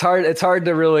it's hard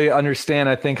to really understand,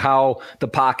 I think, how the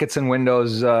pockets and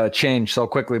windows change so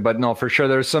quickly, but no, for sure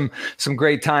there's some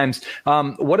great times.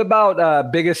 What about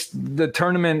the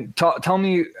tournament? Tell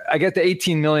me, I get the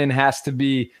 18 million has to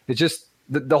be, it's just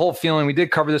the whole feeling. We did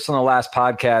cover this on the last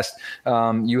podcast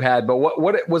you had, but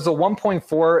what was the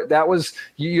 1.4? That was,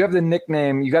 you have the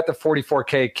nickname, you got the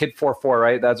 44K Kid 44,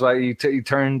 right? That's why you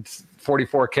turned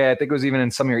 44K. I think it was even in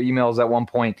some of your emails at one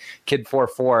point, Kid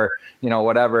 44,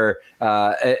 whatever.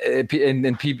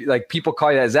 And people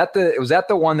call you that. Was that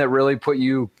the one that really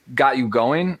got you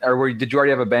going, or did you already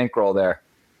have a bankroll there?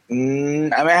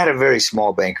 I had a very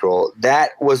small bankroll.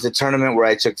 That was the tournament where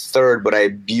I took third, but I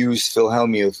abused Phil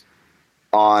Hellmuth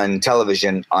on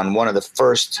television on one of the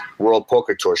first World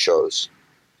Poker Tour shows.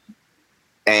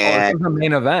 And this was the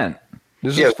main event.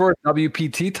 This was for a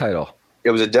WPT title.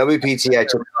 It was a WPT. I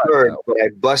took third, but I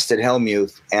busted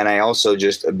Hellmuth, and I also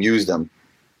just abused him.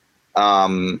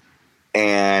 And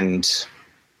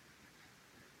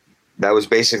that was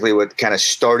basically what kind of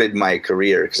started my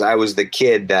career, because I was the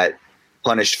kid that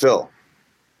punished Phil.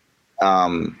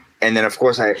 And then, of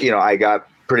course, I got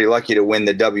pretty lucky to win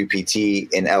the WPT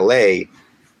in LA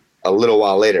a little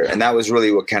while later, and that was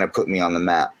really what kind of put me on the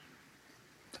map.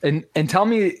 And tell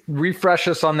me, refresh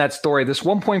us on that story. This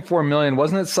 1.4 million,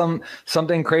 wasn't it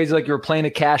something crazy? Like you were playing a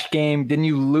cash game, didn't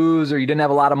you lose, or you didn't have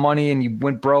a lot of money and you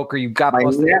went broke, or you got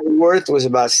busted? My net worth was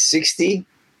about 60.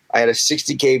 I had a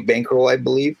 60K bankroll, I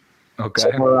believe. Okay,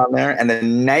 somewhere around there. And the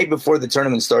night before the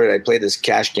tournament started, I played this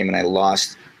cash game and I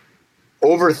lost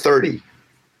over 30.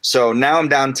 So now I'm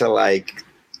down to like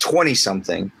 20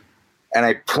 something, and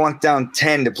I plunked down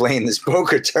 10 to play in this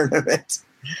poker tournament.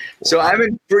 So I'm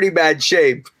in pretty bad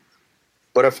shape,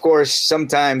 but of course,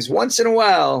 sometimes once in a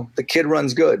while, the kid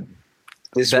runs good.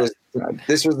 This was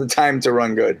the time to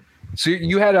run good. So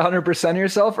you had 100% of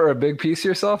yourself, or a big piece of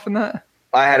yourself in that?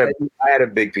 I had a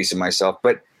big piece of myself,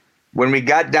 but when we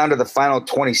got down to the final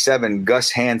 27,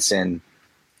 Gus Hansen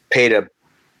paid a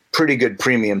pretty good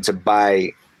premium to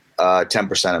buy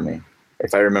 10% of me,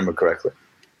 if I remember correctly.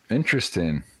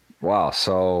 Interesting. Wow.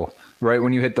 So right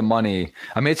when you hit the money,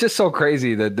 I mean, it's just so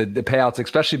crazy the payouts,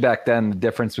 especially back then, the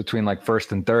difference between like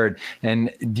first and third.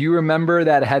 And do you remember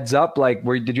that heads up? Like,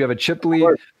 did you have a chip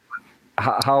lead?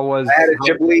 How was? I had a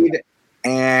chip lead,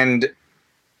 and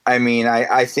I mean,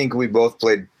 I think we both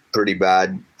played pretty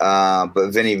bad, but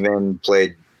Vinny Vin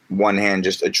played one hand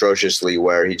just atrociously,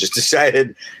 where he just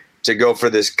decided to go for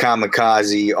this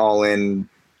kamikaze all-in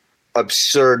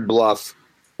absurd bluff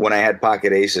when I had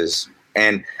pocket aces.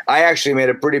 And I actually made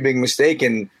a pretty big mistake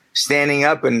in standing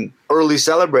up and early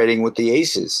celebrating with the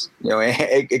aces.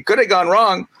 It could have gone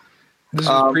wrong. This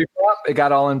was pre-flop? It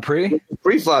got all in pre?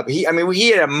 Pre-flop. He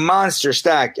had a monster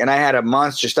stack, and I had a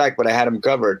monster stack, but I had him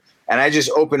covered. And I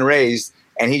just open raised,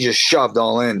 and he just shoved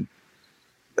all in.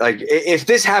 Like, if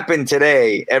this happened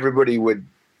today, everybody would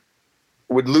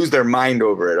lose their mind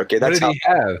over it. Okay, that's what did he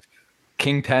have?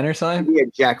 King 10 or something? He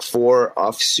had Jack 4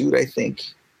 offsuit, I think.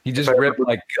 He just ripped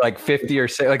like 50 or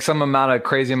like some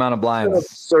crazy amount of blinds.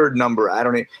 Absurd number. I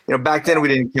don't even, back then we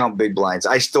didn't count big blinds.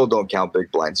 I still don't count big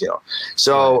blinds,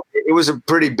 So It was a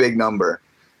pretty big number.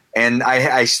 And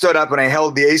I stood up and I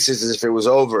held the aces as if it was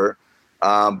over.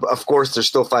 Of course, there's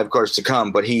still 5 cards to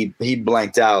come, but he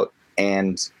blanked out,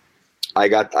 and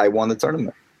I won the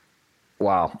tournament.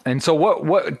 Wow. And so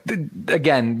what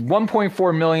again,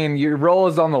 1.4 million, your roll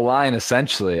is on the line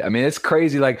essentially. I mean, it's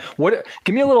crazy. Like,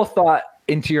 give me a little thought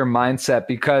into your mindset,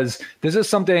 because this is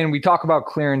something we talk about,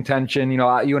 clear intention.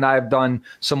 You and I have done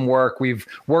some work. We've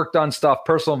worked on stuff,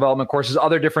 personal development courses,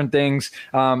 other different things.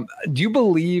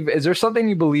 Is there something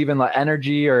you believe in, like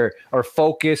energy or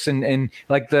focus and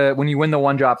like when you win the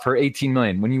one drop for 18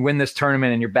 million, when you win this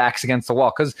tournament and your back's against the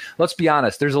wall? Because let's be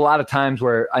honest, there's a lot of times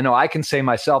where I know I can say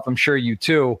myself, I'm sure you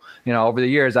too, over the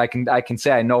years, I can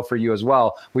say, I know for you as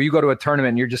well, where you go to a tournament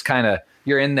and you're just kind of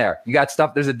you're in there. You got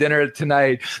stuff. There's a dinner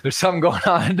tonight. There's something going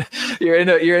on. You're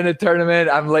in a tournament.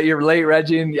 You're late,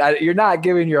 Reggie. You're not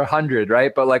giving your 100,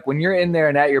 right? But like when you're in there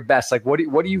and at your best, like what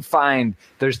do you find?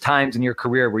 There's times in your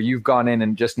career where you've gone in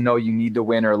and just know you need to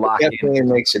win or lock in. It definitely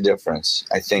makes a difference.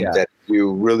 I think that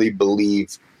you really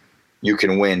believe you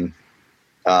can win,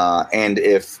 and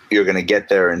if you're going to get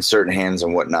there in certain hands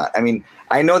and whatnot. I mean,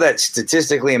 I know that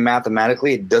statistically and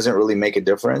mathematically it doesn't really make a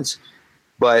difference,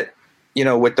 but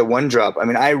with the one drop, I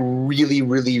mean, I really,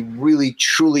 really, really,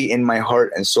 truly in my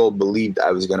heart and soul believed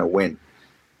I was going to win.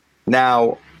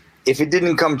 Now, if it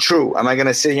didn't come true, am I going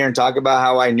to sit here and talk about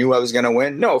how I knew I was going to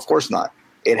win? No, of course not.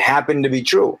 It happened to be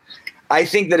true. I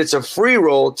think that it's a free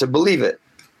roll to believe it,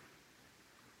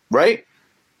 right?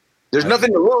 There's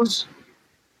nothing to lose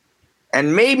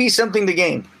and maybe something to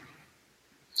gain.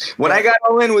 When I got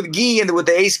all in with Guy and with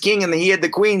the ace king and he had the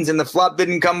queens and the flop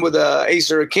didn't come with a ace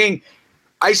or a king,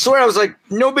 I swear I was like,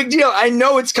 no big deal. I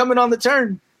know it's coming on the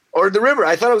turn or the river.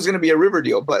 I thought it was going to be a river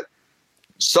deal, but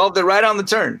solved it right on the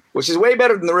turn, which is way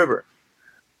better than the river.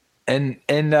 And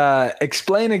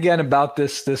explain again about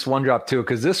this one drop too,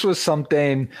 because this was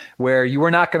something where you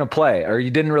were not going to play or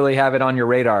you didn't really have it on your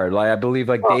radar. Like I believe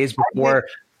days before.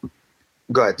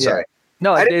 Go ahead. Sorry.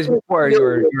 No, days before you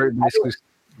were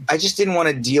I just didn't want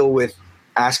to deal with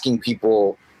asking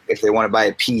people if they want to buy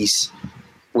a piece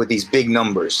with these big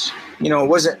numbers. I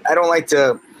was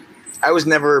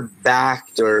never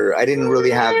backed or I didn't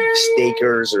really have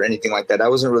stakers or anything like that.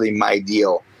 That wasn't really my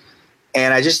deal.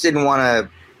 And I just didn't want to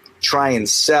try and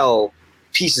sell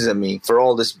pieces of me for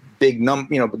all this big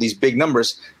these big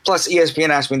numbers. Plus ESPN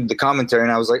asked me to do the commentary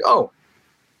and I was like, oh,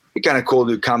 it'd be kind of cool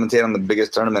to commentate on the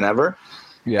biggest tournament ever.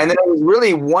 Yeah. And then it was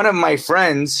really one of my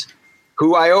friends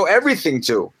who I owe everything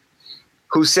to,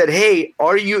 who said, hey,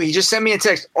 he just sent me a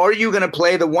text, are you going to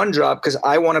play the one drop? Because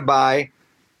I want to buy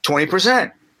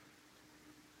 20%.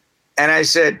 And I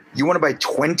said, you want to buy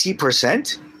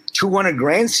 20%? 200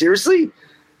 grand? Seriously?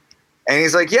 And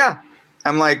he's like, yeah.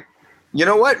 I'm like, you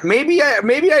know what? Maybe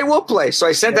I will play. So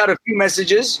I sent out a few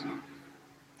messages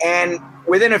and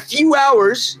within a few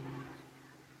hours,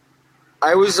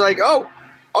 I was like, oh,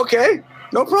 okay,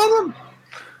 no problem.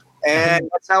 And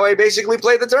that's how I basically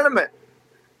played the tournament.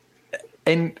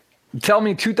 And tell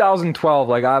me, 2012,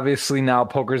 like obviously now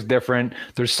poker's different.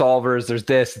 There's solvers, there's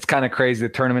this. It's kind of crazy.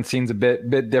 The tournament scene's a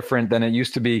bit different than it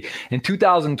used to be. In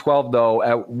 2012, though,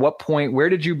 at what point, where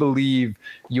did you believe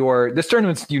this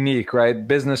tournament's unique, right?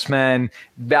 Businessmen,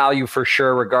 value for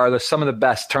sure, regardless, some of the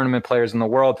best tournament players in the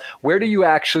world. Where do you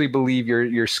actually believe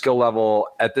your skill level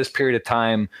at this period of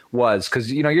time was?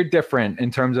 Because, you're different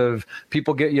in terms of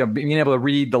people being able to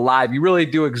read the live. You really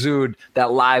do exude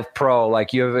that live pro,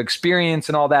 like you have experience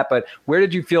and all that, but where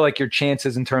did you feel like your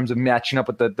chances in terms of matching up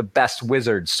with the best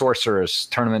wizards, sorcerers,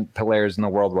 tournament players in the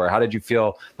world were? How did you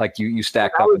feel like you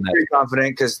stacked up? I was pretty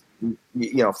confident because,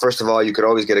 first of all, you could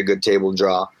always get a good table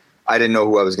draw. I didn't know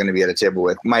who I was going to be at a table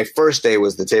with. My first day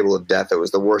was the table of death. It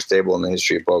was the worst table in the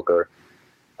history of poker.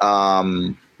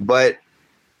 But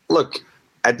look,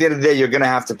 at the end of the day, you're going to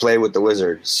have to play with the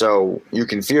wizard. So you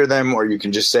can fear them or you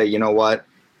can just say, you know what,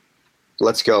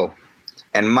 let's go.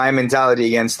 And my mentality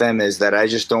against them is that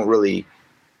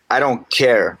I don't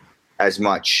care as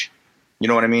much. You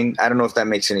know what I mean? I don't know if that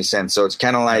makes any sense. So it's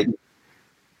kind of like,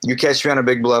 you catch me on a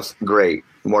big bluff, great,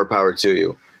 more power to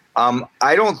you.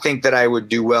 I don't think that I would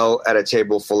do well at a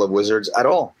table full of wizards at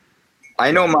all.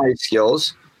 I know my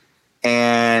skills,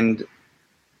 and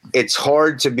it's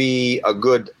hard to be a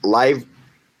good live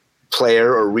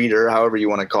player or reader, however you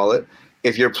want to call it,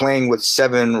 if you're playing with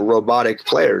 7 robotic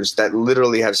players that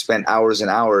literally have spent hours and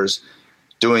hours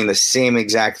doing the same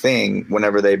exact thing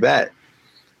whenever they bet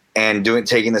and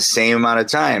taking the same amount of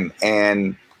time.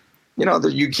 And,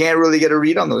 you can't really get a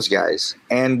read on those guys.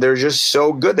 And they're just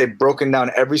so good. They've broken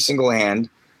down every single hand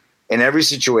in every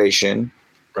situation.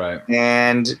 Right.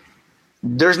 And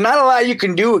there's not a lot you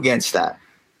can do against that.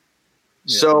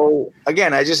 Yeah. So,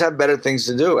 again, I just have better things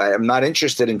to do. I am not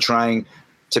interested in trying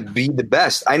to be the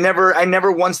best. I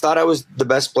never once thought I was the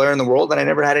best player in the world, and I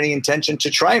never had any intention to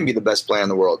try and be the best player in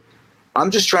the world. I'm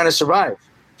just trying to survive,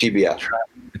 PBF.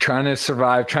 Trying to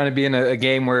survive, trying to be in a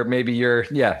game where maybe you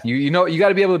got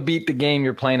to be able to beat the game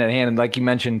you're playing at hand. And like you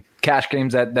mentioned, cash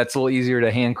games, that's a little easier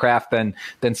to handcraft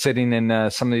than sitting in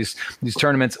some of these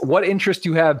tournaments. What interest do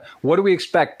you have? What do we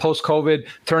expect post-COVID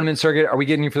tournament circuit? Are we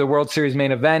getting you for the World Series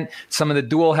main event? Some of the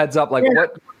dual heads up, like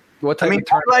what type of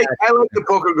tournament? I like the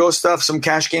Poker Go stuff. Some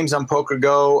cash games on Poker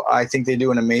Go. I think they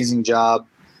do an amazing job.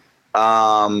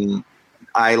 I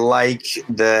like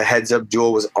the heads up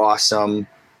duel was awesome.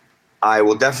 I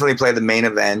will definitely play the main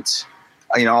event.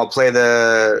 I'll play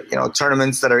the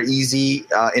tournaments that are easy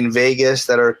in Vegas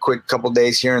that are a quick couple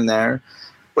days here and there.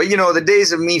 But the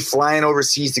days of me flying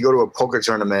overseas to go to a poker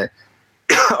tournament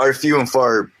are few and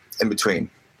far in between.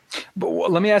 But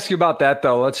let me ask you about that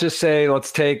though. Let's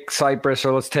take Cyprus,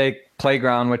 or let's take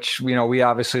Playground, which we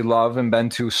obviously love and been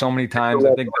to so many times.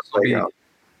 I think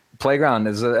Playground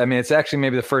is, it's actually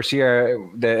maybe the first year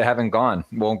that haven't gone.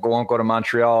 Won't go to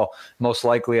Montreal most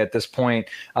likely at this point.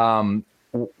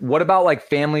 What about like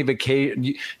family vacation?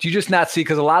 Do you just not see,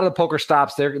 because a lot of the poker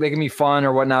stops, they can be fun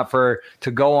or whatnot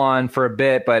to go on for a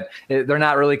bit, but they're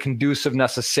not really conducive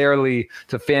necessarily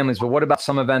to families. But what about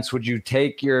some events? Would you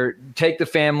take the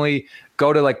family,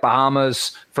 go to like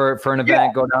Bahamas for an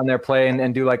event, go down there, play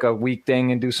and do like a week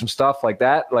thing and do some stuff like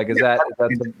that? Like,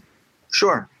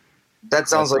 Sure. That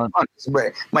sounds like fun.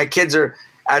 My kids are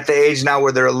at the age now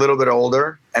where they're a little bit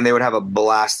older, and they would have a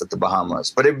blast at the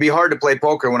Bahamas. But it'd be hard to play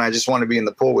poker when I just want to be in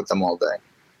the pool with them all day.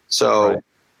 So, right.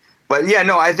 But yeah,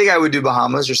 no, I think I would do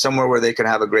Bahamas or somewhere where they could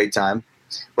have a great time.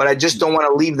 But I just don't want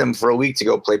to leave them for a week to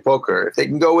go play poker. If they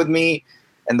can go with me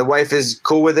and the wife is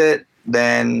cool with it,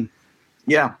 then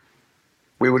yeah,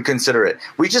 we would consider it.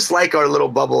 We just like our little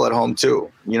bubble at home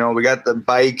too. We got the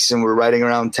bikes and we're riding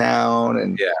around town,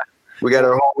 and we got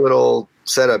our whole little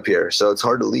setup here. So it's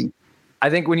hard to leave. I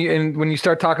think when you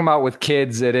start talking about with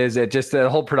kids, the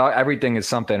whole product, everything is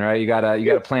something, right? You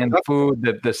gotta plan the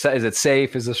food. Is it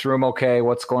safe? Is this room okay?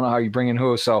 What's going on? How are you bringing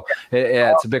who? So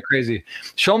it's a bit crazy.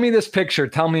 Show me this picture.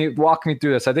 Walk me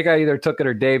through this. I think I either took it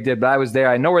or Dave did, but I was there.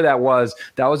 I know where that was.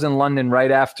 That was in London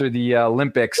right after the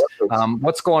Olympics.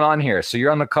 What's going on here? So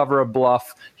you're on the cover of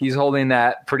Bluff. He's holding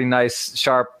that pretty nice,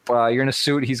 sharp. You're in a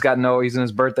suit. He's in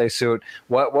his birthday suit.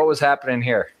 What was happening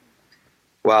here?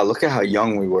 Wow, look at how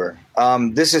young we were.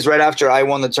 This is right after I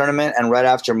won the tournament and right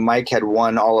after Mike had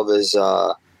won all of his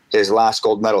last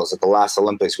gold medals at the last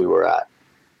Olympics we were at.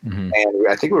 Mm-hmm. And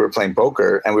I think we were playing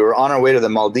poker, and we were on our way to the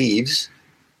Maldives,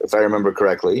 if I remember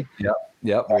correctly.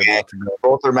 Yep.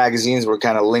 Both our magazines were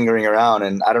kind of lingering around,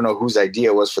 and I don't know whose idea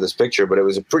it was for this picture, but it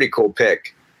was a pretty cool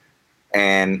pic.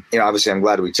 And, obviously I'm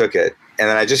glad we took it. And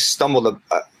then I just stumbled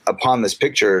upon this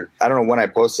picture. I don't know when I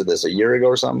posted this, a year ago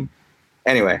or something.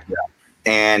 Anyway. Yeah.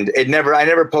 And I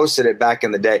never posted it back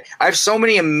in the day. I have so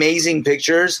many amazing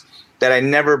pictures that I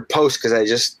never post because I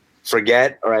just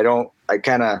forget, or I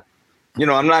kind of,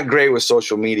 I'm not great with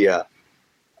social media.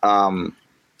 I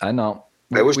know.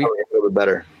 I wish I was a little bit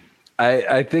better.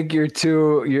 I think you're at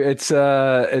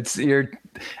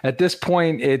this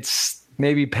point, it's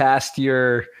maybe past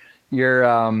your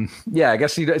I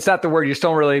guess it's not the word. You just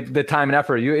don't really the time and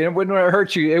effort. It wouldn't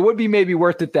hurt you. It would be maybe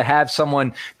worth it to have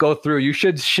someone go through. You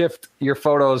should shift your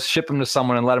photos, ship them to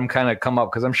someone, and let them kind of come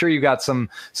up, because I'm sure you got some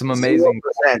amazing.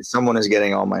 Someone is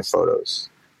getting all my photos.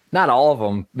 Not all of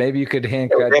them. Maybe you could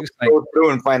go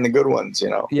through and find the good ones.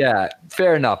 Yeah,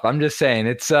 fair enough. I'm just saying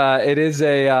there's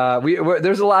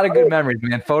a lot of good memories,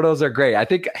 man. Photos are great. I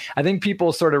think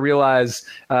people sort of realize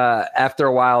after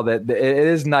a while that it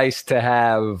is nice to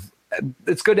have.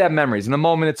 It's good to have memories. In the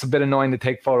moment, it's a bit annoying to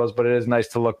take photos, but it is nice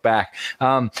to look back.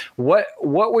 What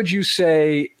would you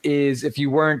say is, if you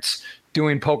weren't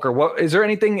doing poker, is there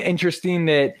anything interesting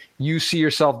that you see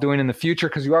yourself doing in the future?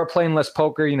 Because you are playing less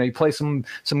poker. You play some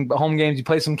home games, you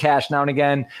play some cash now and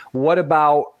again. What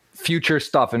about future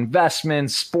stuff,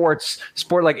 investments, sport,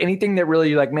 like anything that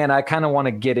really like, man, I kind of want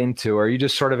to get into? Or are you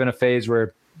just sort of in a phase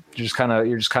where you're just kind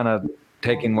of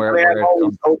taking where I'm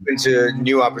always open to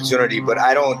new opportunity, but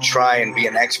I don't try and be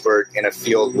an expert in a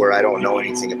field where I don't know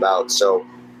anything about. So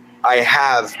I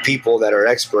have people that are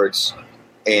experts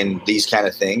in these kind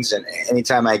of things, and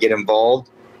anytime I get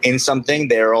involved in something,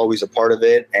 they're always a part of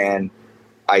it, and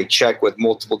I check with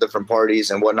multiple different parties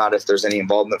and whatnot if there's any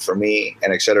involvement for me,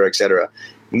 and et cetera, et cetera.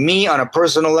 Me, on a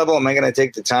personal level, am I going to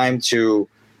take the time to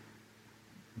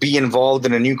be involved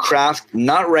in a new craft?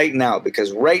 Not right now,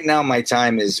 because right now my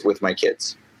time is with my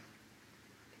kids.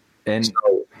 And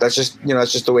so that's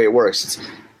just the way it works.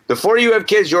 Before you have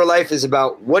kids, your life is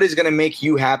about what is going to make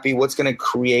you happy, what's going to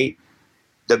create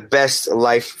the best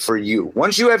life for you.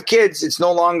 Once you have kids, it's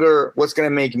no longer what's going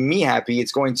to make me happy.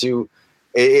 It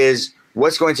is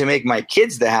what's going to make my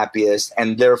kids the happiest.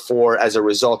 And therefore, as a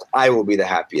result, I will be the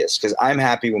happiest, because I'm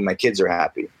happy when my kids are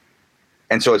happy.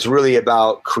 And so it's really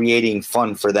about creating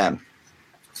fun for them.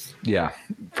 Yeah,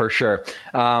 for sure.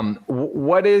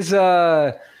 What is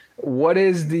the,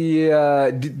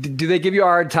 do they give you a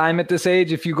hard time at this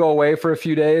age if you go away for a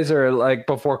few days, or like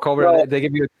before COVID, well, they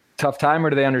give you a tough time, or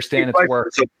do they understand it's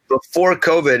work? So before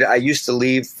COVID, I used to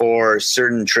leave for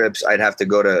certain trips. I'd have to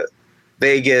go to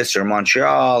Vegas or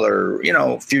Montreal or,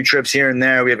 a few trips here and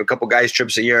there. We have a couple guys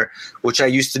trips a year, which I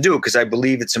used to do because I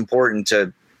believe it's important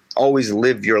to always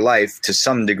live your life to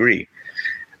some degree.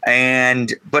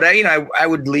 But I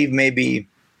would leave maybe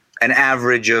an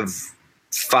average of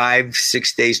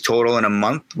 5-6 days total in a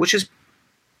month, which is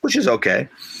okay.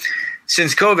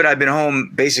 Since COVID, I've been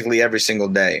home basically every single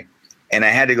day, and I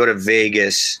had to go to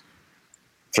Vegas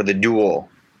for the duel.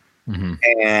 Mm-hmm.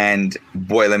 And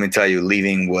boy, let me tell you,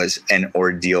 leaving was an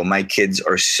ordeal. My kids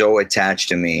are so attached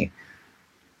to me.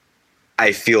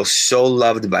 I feel so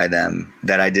loved by them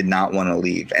that I did not want to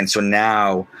leave. And so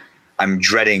now I'm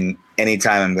dreading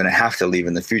anytime I'm going to have to leave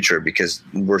in the future because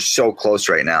we're so close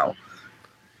right now.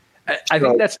 I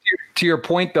think that's to your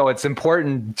point, though. It's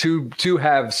important to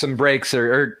have some breaks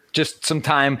or just some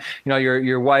time.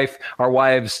 Your wife, our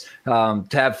wives, to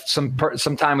have some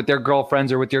time with their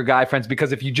girlfriends or with your guy friends.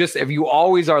 Because if you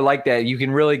always are like that, you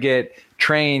can really get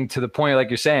trained to the point, like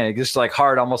you're saying, it's just like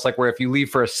hard, almost like where if you leave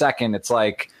for a second, it's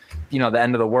like the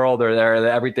end of the world or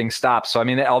everything stops. So I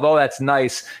mean, although that's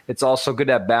nice, it's also good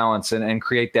to have balance and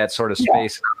create that sort of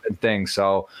space and thing.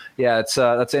 So yeah, it's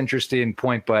that's an interesting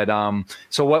point. But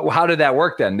so how did that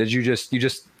work then? Did you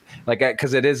just like,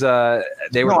 because it is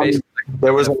they were basically,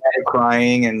 there was a lot of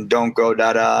crying and don't go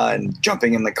dada and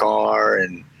jumping in the car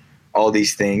and all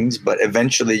these things, but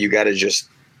eventually you got to just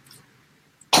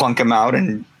plunk them out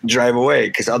and drive away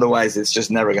because otherwise it's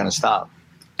just never going to stop.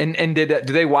 And do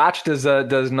they watch? Does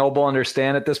Noble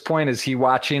understand at this point? Is he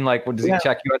watching? Like, does he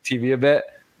check you on TV a bit?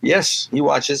 Yes, he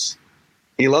watches.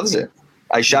 He loves it.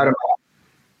 I shout him out.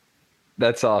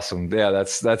 That's awesome. Yeah,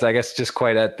 that's I guess just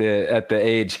quite at the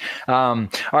age. All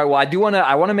right. Well,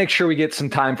 I want to make sure we get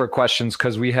some time for questions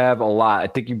because we have a lot. I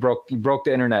think you broke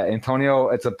the internet, Antonio.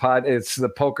 It's the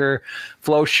Poker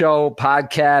Flow Show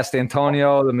podcast,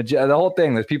 Antonio. The whole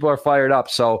thing. The people are fired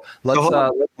up. So let's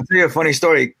tell you a funny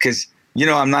story because.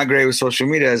 I'm not great with social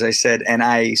media, as I said, and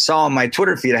I saw on my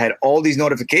Twitter feed, I had all these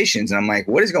notifications, and I'm like,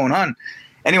 what is going on?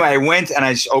 Anyway, I went and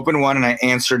I just opened one and I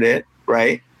answered it,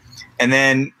 right? And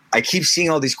then I keep seeing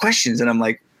all these questions, and I'm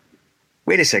like,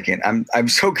 wait a second, I'm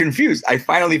so confused. I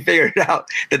finally figured out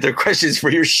that they're questions for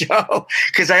your show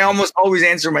because I almost always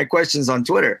answer my questions on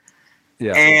Twitter.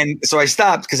 Yeah. And so I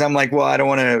stopped because I'm like, well, I don't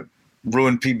want to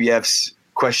ruin PBF's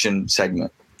question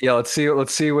segment. Yeah, let's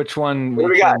see which one. What do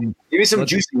we got? Give me some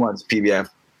juicy ones, PBF.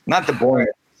 Not the boring.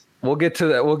 We'll get to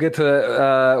that. We'll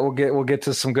get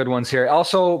to some good ones here.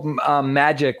 Also,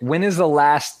 Magic. When is the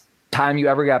last time you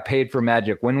ever got paid for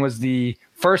Magic? When was the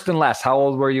first and last? How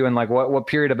old were you? And like what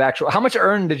period of actual? How much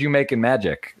earn did you make in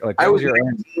Magic? Like I was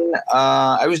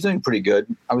doing pretty good.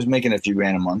 I was making a few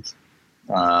grand a month.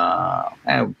 But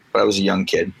I was a young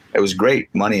kid. It was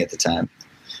great money at the time.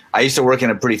 I used to work in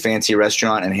a pretty fancy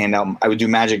restaurant and I would do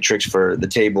magic tricks for the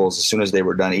tables as soon as they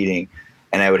were done eating.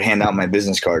 And I would hand out my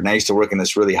business card. And I used to work in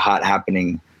this really hot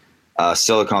happening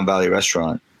Silicon Valley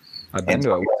restaurant. I've been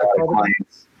to it.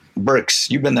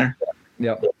 Burke's. You've been there.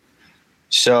 Yep.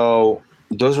 So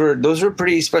those were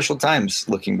pretty special times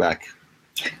looking back.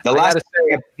 The last time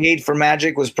I paid for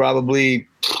magic was probably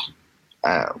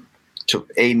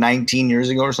 19 years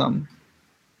ago or something.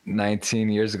 19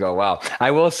 years ago. Wow. I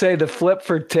will say the flip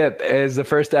for tip is the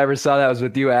first I ever saw that was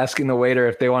with you asking the waiter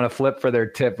if they want to flip for their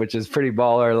tip, which is pretty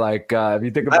baller. Like if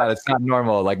you think about it, it's not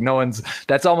normal. Like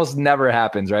that's almost never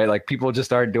happens, right? Like people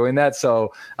just aren't doing that.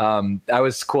 So that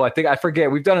was cool. I forget.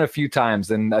 We've done it a few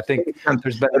times and I think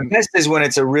there's been. The best is when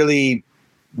it's a really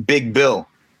big bill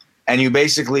and you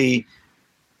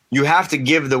have to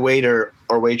give the waiter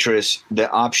or waitress the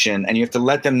option and you have to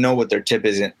let them know what their tip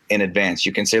is in advance.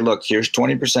 You can say, look, here's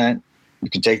 20%. You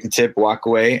can take the tip, walk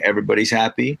away. Everybody's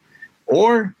happy.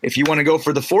 Or if you want to go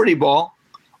for the 40 ball,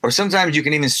 or sometimes you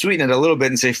can even sweeten it a little bit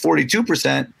and say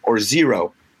 42% or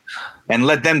 0 and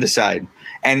let them decide.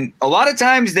 And a lot of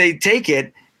times they take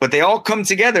it, but they all come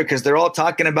together because they're all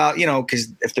talking about,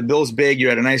 because if the bill's big,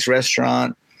 you're at a nice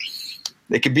restaurant,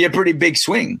 it could be a pretty big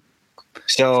swing.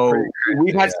 So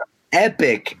we've had some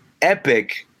epic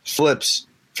flips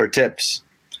for tips.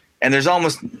 And there's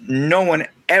almost no one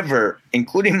ever,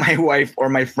 including my wife or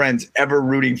my friends, ever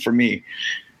rooting for me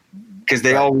because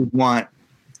they always want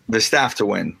the staff to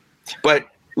win. But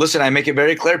listen, I make it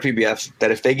very clear, PBF,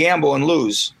 that if they gamble and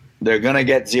lose, they're going to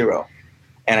get 0.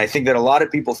 And I think that a lot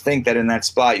of people think that in that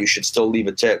spot you should still leave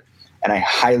a tip. And I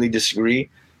highly disagree.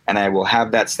 And I will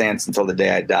have that stance until the day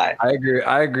I die.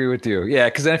 I agree with you. Yeah,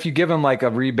 because then if you give them like a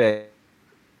rebate.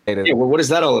 Yeah, well, what is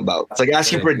that all about? It's like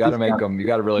asking for a You got to make them. You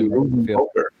got to really feel.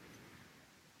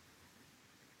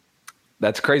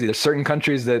 That's crazy. There's certain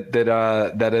countries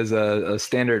that is a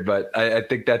standard, but I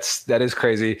think that is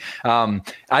crazy.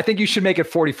 I think you should make it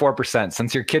 44%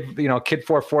 since your kid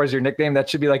 44 is your nickname. That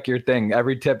should be like your thing.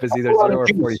 Every tip is either 0 or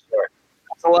 44.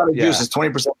 That's a lot of juice. It's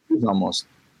 20% juice almost.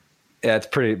 Yeah, it's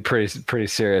pretty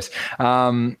serious.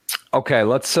 Okay,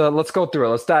 let's go through it.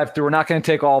 Let's dive through. We're not going to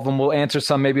take all of them. We'll answer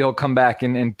some. Maybe he'll come back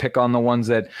and pick on the ones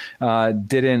that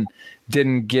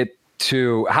didn't get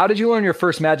to. How did you learn your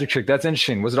first magic trick? That's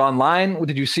interesting. Was it online?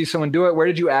 Did you see someone do it? Where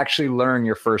did you actually learn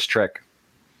your first trick?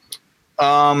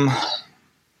 The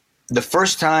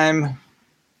first time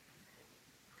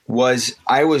was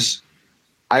I was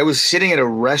sitting at a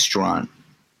restaurant,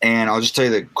 and I'll just tell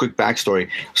you the quick backstory.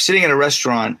 Sitting at a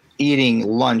restaurant eating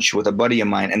lunch with a buddy of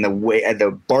mine, and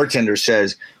the bartender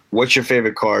says, "What's your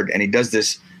favorite card?" And he does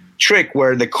this trick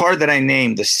where the card that I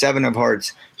named, the 7 of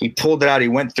hearts, he pulled it out, he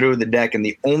went through the deck, and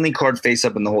the only card face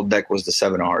up in the whole deck was the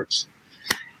 7 of hearts.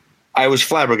 I was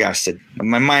flabbergasted.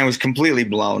 My mind was completely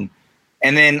blown.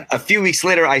 And then a few weeks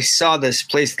later, I saw this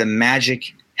place, the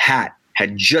Magic Hat,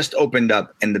 had just opened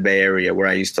up in the Bay Area where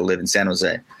I used to live in San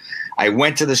Jose. I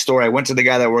went to the store. I went to the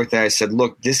guy that worked there. I said,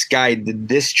 "Look, this guy did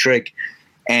this trick."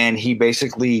 And he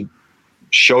basically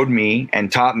showed me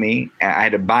and taught me. I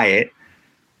had to buy it.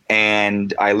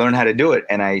 And I learned how to do it.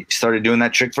 And I started doing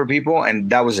that trick for people. And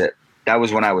that was it. That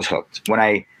was when I was hooked. When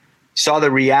I saw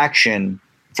the reaction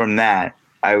from that,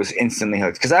 I was instantly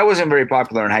hooked. Because I wasn't very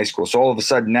popular in high school. So all of a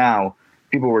sudden now,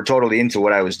 people were totally into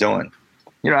what I was doing.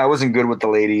 I wasn't good with the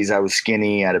ladies. I was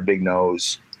skinny. I had a big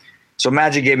nose. So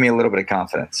magic gave me a little bit of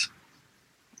confidence.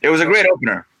 It was a great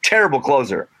opener. Terrible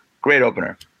closer. Great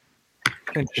opener.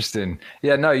 Interesting.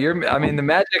 Yeah, no, the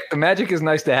magic is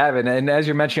nice to have. And as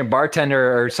you're mentioning, a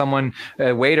bartender or someone,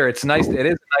 a waiter, it's nice. It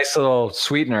is a nice little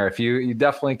sweetener if you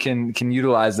definitely can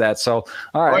utilize that. So,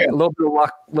 all right, a little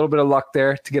bit of luck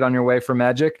there to get on your way for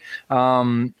magic.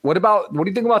 What do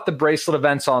you think about the bracelet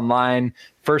events online?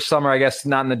 First summer, I guess,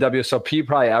 not in the WSOP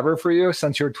probably ever for you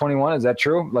since you were 21. Is that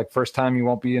true? Like first time you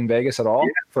won't be in Vegas at all?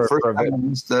 Yeah, first time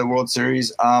the World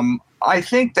Series. I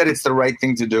think that it's the right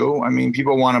thing to do. I mean,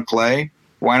 people want to play.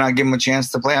 Why not give them a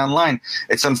chance to play online?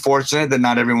 It's unfortunate that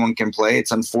not everyone can play.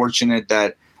 It's unfortunate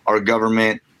that our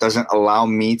government doesn't allow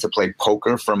me to play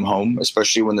poker from home,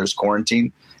 especially when there's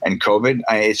quarantine and COVID.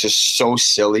 It's just so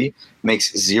silly.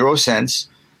 Makes zero sense.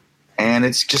 And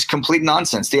it's just complete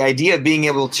nonsense. The idea of being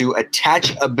able to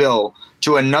attach a bill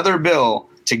to another bill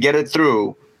to get it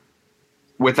through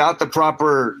without the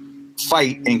proper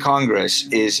fight in Congress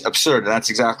is absurd. And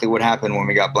that's exactly what happened when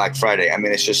we got Black Friday. I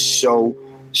mean, it's just so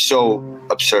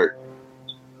absurd.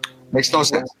 Makes no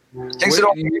sense. Things that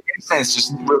don't make any sense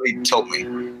just really tilt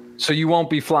me. So you won't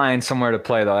be flying somewhere to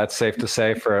play, though. That's safe to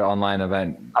say for an online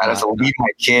event. I'd have to leave my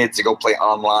kids to go play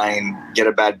online, get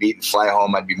a bad beat, and fly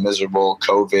home. I'd be miserable.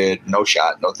 COVID, no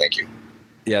shot. No, thank you.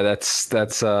 Yeah, that's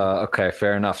okay.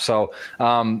 Fair enough. So,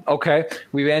 okay,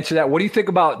 we've answered that. What do you think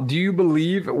about? Do you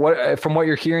believe from what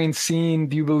you're hearing, seeing?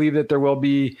 Do you believe that there will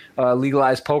be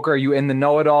legalized poker? Are you in the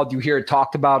know at all? Do you hear it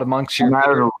talked about amongst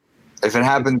your? If it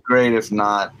happens, great. If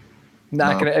not,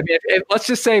 gonna. I mean, let's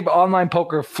just say online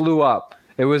poker flew up.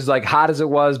 It was like hot as it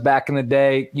was back in the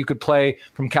day. You could play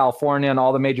from California on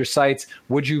all the major sites.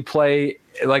 Would you play?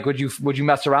 Like, would you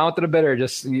mess around with it a bit, or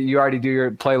just you already do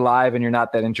your play live and you're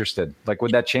not that interested? Like,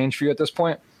 would that change for you at this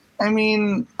point? I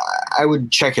mean, I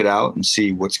would check it out and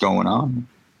see what's going on,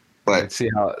 but see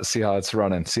how it's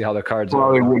running. See how the cards.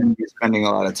 Probably wouldn't be spending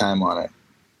a lot of time on it.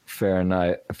 Fair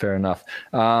enough.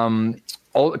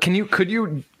 Could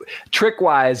you trick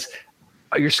wise?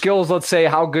 Your skills, let's say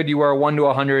how good you were 1 to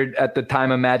 100 at the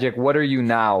time of Magic. What are you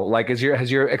now? Like, is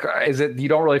it you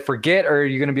don't really forget, or are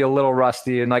you going to be a little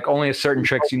rusty and like only a certain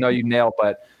tricks you nail?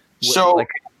 But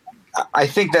I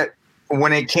think that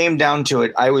when it came down to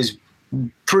it, I was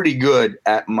pretty good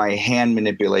at my hand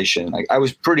manipulation. Like I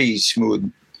was pretty smooth.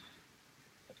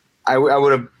 I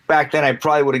would have back then. I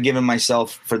probably would have given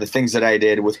myself for the things that I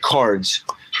did with cards.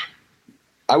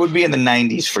 I would be in the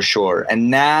 90s for sure, and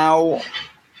now.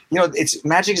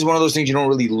 Magic is one of those things you don't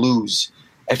really lose.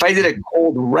 If I did it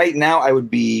cold right now, I would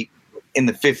be in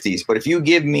the 50s. But if you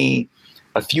give me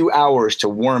a few hours to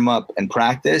warm up and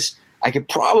practice, I could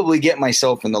probably get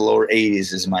myself in the lower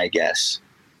 80s is my guess.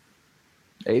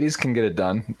 80s can get it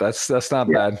done. That's not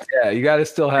bad. Yeah, you got to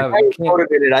still have. If I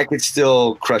motivated, I could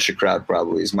still crush a crowd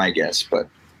probably is my guess. But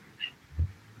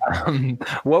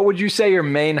what would you say your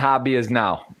main hobby is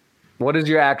now? What is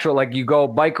your actual, like you go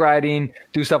bike riding,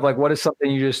 do stuff like what is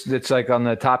something that's like on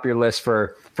the top of your list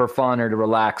for fun or to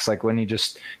relax? Like when you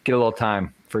just get a little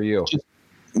time for you.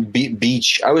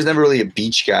 Beach. I was never really a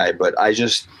beach guy, but I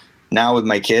just, now with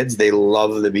my kids, they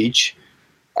love the beach.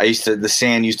 The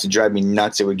sand used to drive me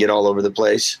nuts. It would get all over the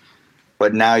place.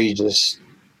 But now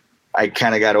I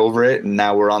kind of got over it. And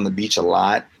now we're on the beach a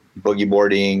lot, boogie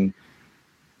boarding,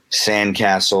 sand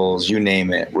castles, you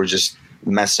name it. We're just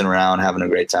messing around, having a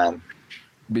great time.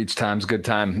 Beach time's good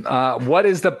time. What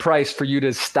is the price for you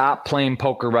to stop playing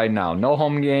poker right now? No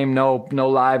home game, no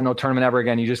live, no tournament ever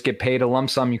again. You just get paid a lump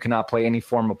sum. You cannot play any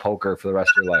form of poker for the rest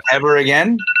of your life. Ever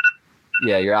again?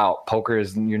 Yeah, you're out.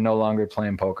 You're no longer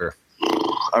playing poker.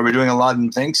 Are we doing a lot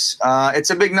of things? It's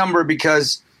a big number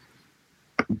because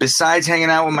besides hanging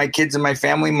out with my kids and my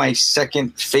family, my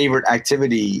second favorite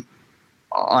activity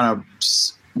on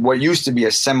what used to be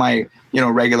a semi,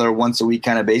 regular once a week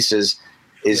kind of basis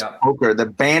is poker. The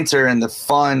banter and the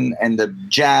fun and the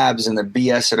jabs and the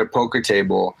BS at a poker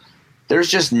table. There's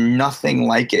just nothing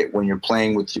like it when you're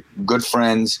playing with good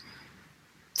friends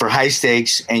for high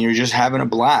stakes and you're just having a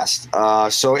blast.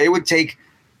 So it would take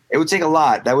a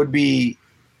lot. That would be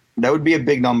a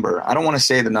big number. I don't want to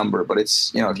say the number, but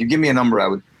it's, if you give me a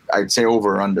number, I'd say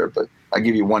over or under, but I'll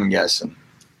give you one guess.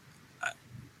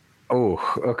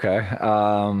 Oh, okay.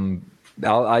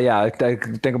 I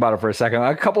think about it for a second.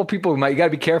 A couple of people you got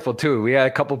to be careful too. We got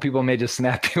a couple of people may just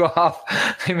snap you off.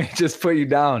 They may just put you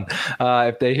down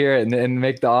if they hear it and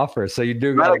make the offer. So you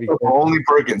do got to be careful. Only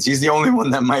Perkins. He's the only one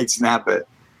that might snap it.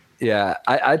 Yeah,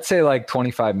 I'd say like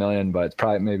 25 million, but it's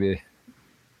probably maybe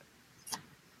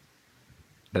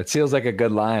that feels like a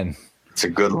good line. It's a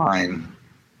good line.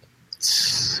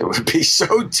 It would be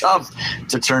so tough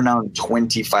to turn down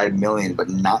 25 million, but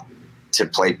not to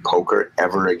play poker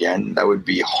ever again. That would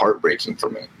be heartbreaking for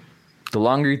me. The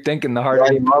longer you think, and the harder.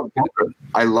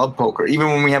 I love poker. Even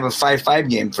when we have a 5-5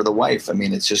 game for the wife, I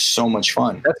mean, it's just so much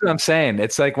fun. That's what I'm saying.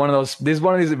 It's like one of those. This is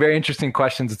one of these very interesting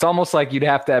questions. It's almost like you'd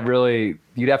have to really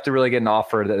get an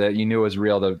offer that you knew was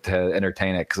real to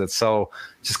entertain it, because it's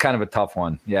just kind of a tough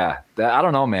one. Yeah, I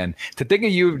don't know, man. To think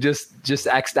of you just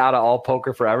X'd out of all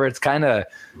poker forever, it's kind of.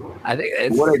 I think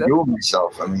it's what I do with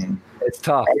myself. I mean. It's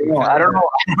tough. I don't know.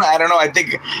 I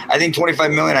think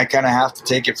 25 million, I kind of have to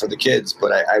take it for the kids,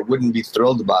 but I wouldn't be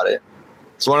thrilled about it.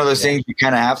 It's one of those things you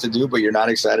kind of have to do, but you're not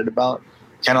excited about.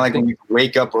 Kind of like when you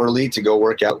wake up early to go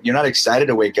work out. You're not excited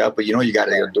to wake up, but you got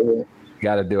to go do it.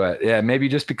 Got to do it. Yeah, maybe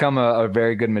just become a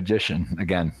very good magician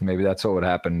again. Maybe that's what would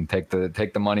happen. Take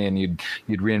the money and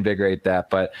you'd reinvigorate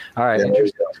that. But all right,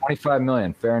 interesting. 25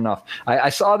 million, fair enough. I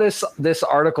saw this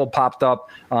article popped up.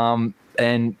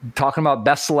 And talking about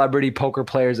best celebrity poker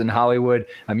players in Hollywood.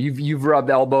 You've rubbed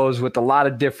elbows with a lot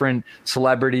of different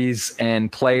celebrities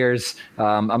and players.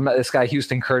 This guy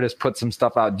Houston Curtis put some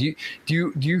stuff out. Do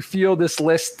you feel this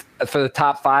list for the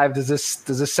top 5? Does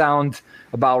this sound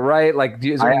about right? Like,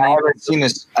 I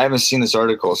haven't seen this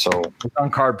article. So it's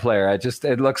on Card Player.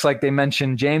 It looks like they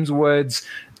mentioned James Woods,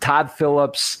 Todd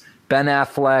Phillips, Ben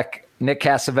Affleck, Nick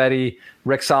Cassavetes,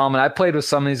 Rick Solomon. I played with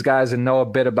some of these guys and know a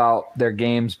bit about their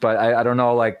games, but I don't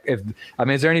know.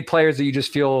 Is there any players that you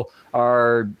just feel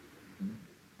are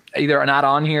either not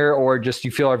on here or just you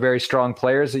feel are very strong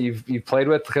players that you've played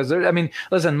with? Because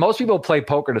listen, most people play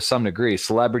poker to some degree,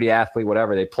 celebrity, athlete,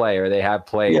 whatever they play or they have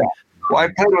played. Yeah. Well, I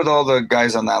played with all the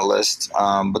guys on that list,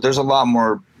 but there's a lot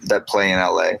more that play in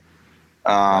LA.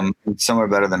 Some are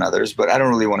better than others, but I don't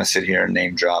really want to sit here and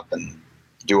name drop and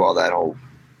do all that whole.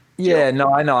 Yeah,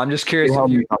 no, I know. I'm just curious.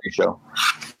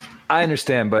 I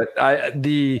understand, but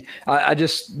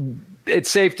it's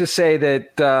safe to say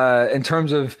that in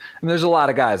terms of, there's a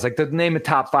lot of guys. Like, the name of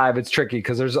top 5, it's tricky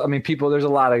because there's a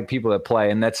lot of people that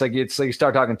play, and that's like, it's like you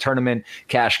start talking tournament,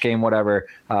 cash game, whatever.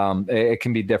 It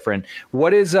can be different.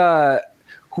 What is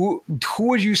who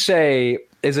would you say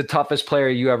is the toughest player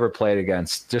you ever played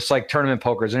against? Just like tournament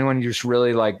poker, is anyone you just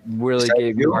really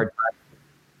gave you a hard time?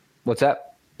 What's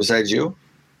that? Besides you?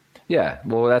 Yeah,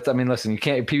 well, listen, you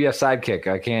can't PBF sidekick.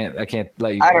 I can't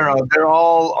let you. I don't know. They're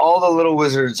all the little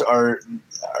wizards are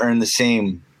in the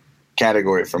same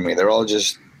category for me. They're all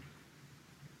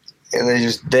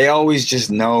they always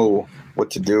just know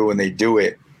what to do when they do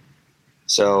it.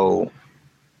 So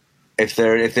if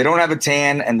they don't have a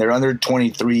tan and they're under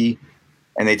 23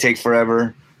 and they take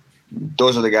forever,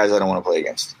 those are the guys I don't want to play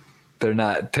against. They're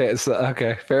not.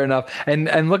 Okay, fair enough.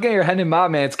 And looking at your Hendon Mob,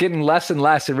 man, it's getting less and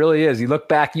less. It really is. You look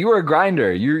back, you were a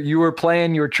grinder. You were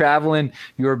playing, you were traveling,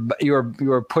 you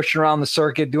were pushing around the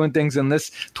circuit, doing things. In this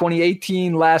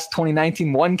 2018, last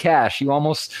 2019, one cash. You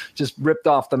almost just ripped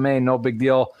off the main. No big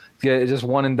deal. Just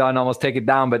one and done, almost take it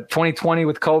down. But 2020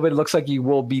 with COVID, it looks like you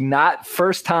will be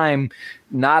first time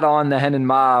not on the Hendon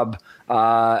Mob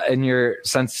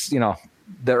since the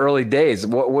early days.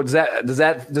 What does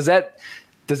that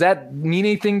does that mean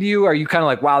anything to you? Are you kind of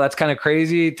like, wow, that's kind of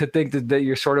crazy to think that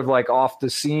you're sort of like off the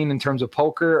scene in terms of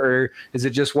poker, or is it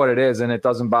just what it is and it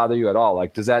doesn't bother you at all?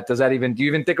 Like, do you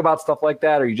even think about stuff like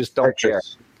that, or you just don't care?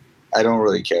 I don't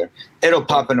really care. It'll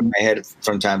pop into my head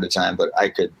from time to time, but I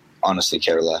could honestly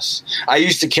care less. I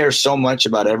used to care so much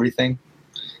about everything.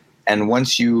 And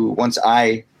once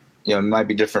I, it might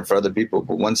be different for other people,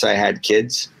 but once I had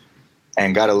kids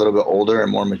and got a little bit older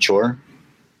and more mature,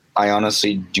 I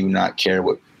honestly do not care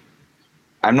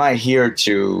I'm not here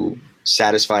to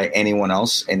satisfy anyone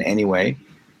else in any way.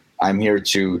 I'm here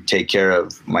to take care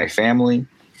of my family,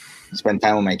 spend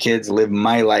time with my kids, live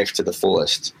my life to the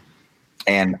fullest.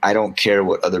 And I don't care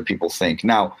what other people think.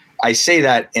 Now, I say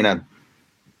that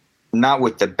not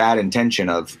with the bad intention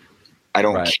of, I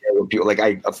don't care what people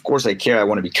like. Of course I care. I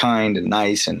want to be kind and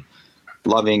nice and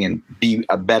loving and be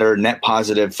a better net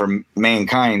positive for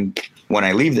mankind when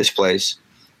I leave this place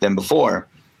than before.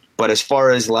 But as far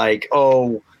as like,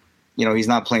 he's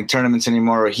not playing tournaments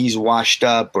anymore, or he's washed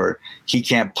up, or he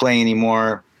can't play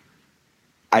anymore,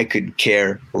 I could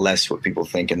care less what people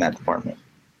think in that department.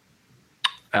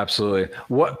 Absolutely.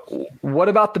 What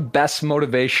about the best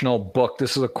motivational book?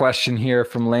 This is a question here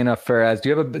from Lena Ferraz. Do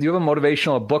you have a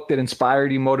motivational book that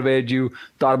inspired you, motivated you,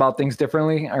 thought about things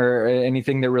differently, or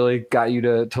anything that really got you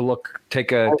to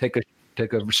take a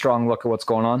strong look at what's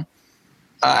going on?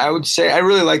 I would say I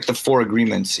really like the 4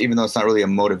 Agreements, even though it's not really a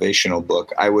motivational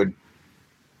book. I would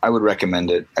recommend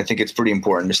it. I think it's pretty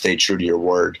important to stay true to your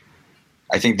word.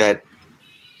 I think that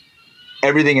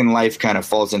everything in life kind of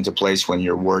falls into place when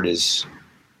your word is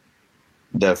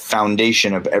the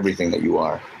foundation of everything that you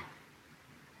are.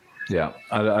 Yeah,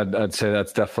 I'd say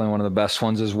that's definitely one of the best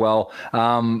ones as well.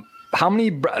 How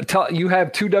many? You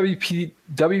have 2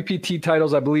 WPT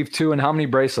titles, I believe, 2, and how many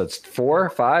bracelets?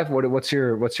 4, 5? What's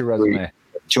your resume?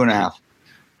 2.5.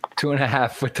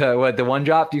 2.5 with the one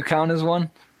drop. Do you count as one?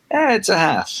 Yeah, it's a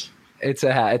half. It's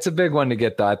a half. It's a big one to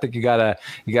get though. I think you gotta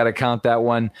count that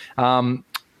one.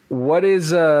 What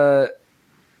is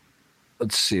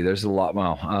let's see, there's a lot.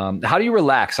 Wow. How do you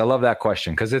relax? I love that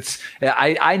question. Cause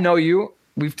I know you,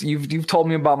 you've told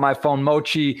me about my phone,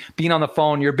 Mochi, being on the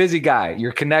phone. You're a busy guy.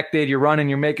 You're connected, you're running,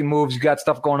 you're making moves. You got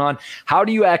stuff going on. How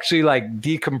do you actually like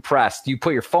decompress? Do you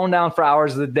put your phone down for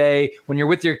hours of the day? When you're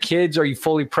with your kids, are you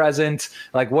fully present?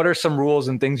 Like what are some rules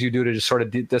and things you do to just sort of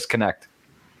disconnect?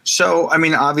 So, I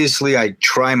mean, obviously I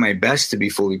try my best to be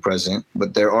fully present,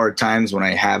 but there are times when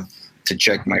I have to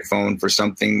check my phone for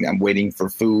something. I'm waiting for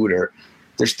food or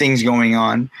there's things going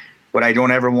on, but I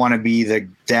don't ever want to be the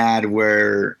dad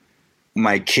where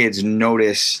my kids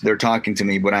notice they're talking to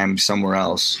me, but I'm somewhere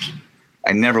else.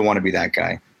 I never want to be that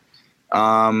guy.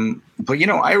 But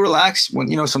I relax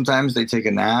when, sometimes they take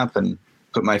a nap and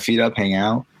put my feet up, hang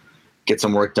out, get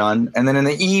some work done. And then in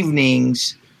the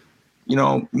evenings,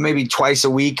 maybe twice a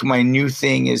week, my new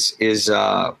thing is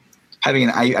having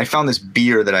I found this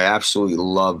beer that I absolutely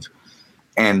love.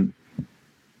 And,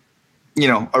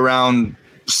 around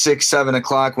 6, 7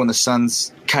 o'clock when the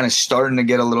sun's kind of starting to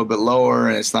get a little bit lower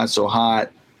and it's not so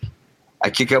hot, I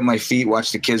kick up my feet,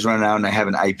 watch the kids run out, and I have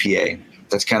an IPA.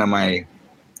 That's kind of and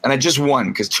I just won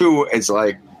because 2, it's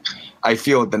like I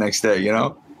feel it the next day,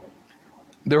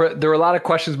 There were a lot of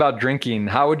questions about drinking.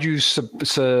 How would you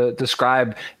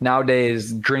describe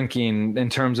nowadays drinking in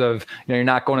terms of, you're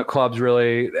not going to clubs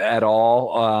really at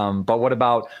all. But what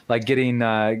about like getting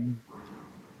at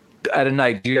a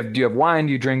night? Do you have wine?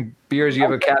 Do you drink beers? Do you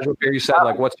have a casual beer? You said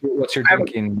like what's your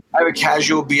drinking? I have a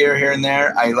casual beer here and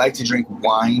there. I like to drink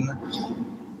wine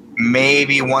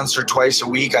maybe once or twice a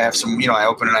week. I have some, I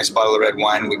open a nice bottle of red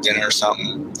wine with dinner or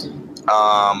something.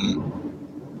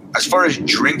 As far as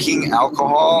drinking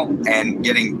alcohol and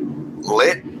getting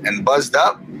lit and buzzed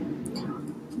up,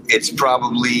 it's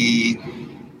probably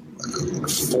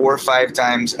 4 or 5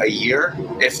 times a year,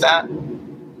 if that.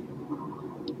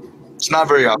 It's not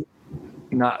very often.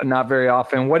 Not very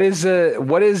often. What is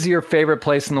your favorite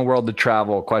place in the world to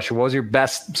travel? Question. What was your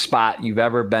best spot you've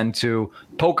ever been to,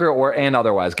 poker and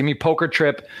otherwise? Give me poker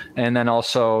trip, and then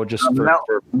also just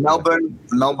Melbourne,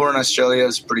 Australia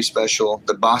is pretty special.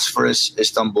 The Bosphorus,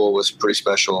 Istanbul was pretty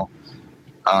special.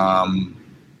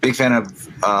 Big fan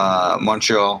of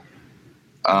Montreal.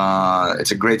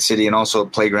 It's a great city, and also a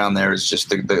playground there is just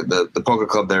the poker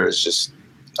club there is just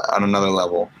on another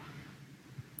level.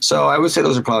 So I would say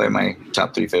those are probably my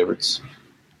top 3 favorites.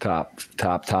 Top.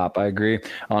 I agree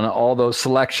on all those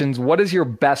selections. What is your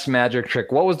best magic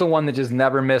trick? What was the one that just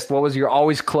never missed? What was your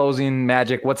always closing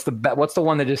magic? What's the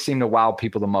one that just seemed to wow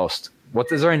people the most?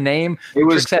 Is there a name? It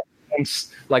was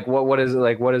like what is it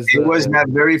like? It was that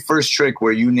very first trick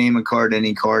where you name a card,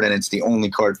 any card, and it's the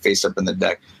only card face up in the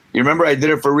deck. You remember I did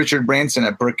it for Richard Branson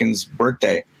at Birkin's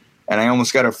birthday, and I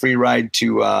almost got a free ride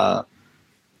to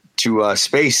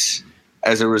space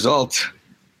as a result.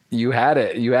 You had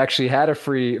it. You actually had a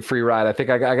free ride. I think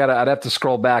I'd have to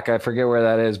scroll back. I forget where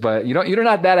that is, but you're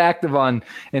not that active on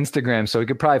Instagram, so we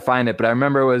could probably find it. But I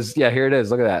remember here it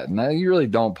is. Look at that. No, you really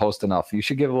don't post enough. You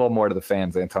should give a little more to the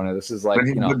fans, Antonio. This is like,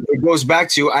 it goes back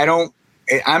to,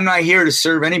 I'm not here to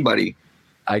serve anybody.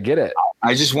 I get it.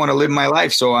 I just want to live my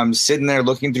life. So I'm sitting there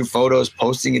looking through photos,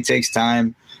 posting. It takes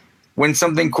time. When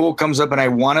something cool comes up and I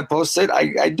want to post it,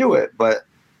 I do it. But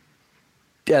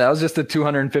yeah, that was just a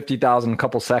 250,000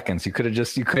 couple seconds. You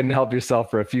couldn't help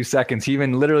yourself for a few seconds. He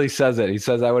even literally says it. He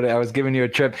says, I was giving you a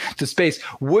trip to space.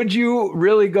 Would you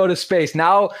really go to space?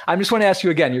 Now, I just want to ask you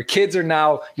again, your kids are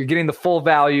now, you're getting the full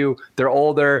value. They're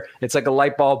older. It's like a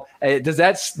light bulb.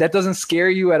 That doesn't scare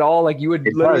you at all? Like you would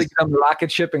literally get on the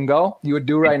rocket ship and go? You would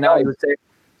do right now? You would say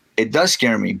it does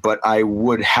scare me, but I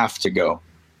would have to go.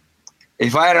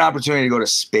 If I had an opportunity to go to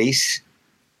space,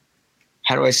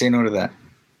 how do I say no to that?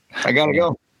 I gotta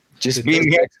go. Just beam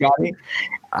me up, Scotty.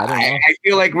 I don't know. I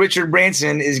feel like Richard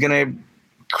Branson is gonna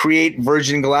create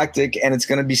Virgin Galactic, and it's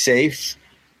gonna be safe,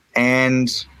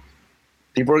 and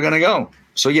people are gonna go.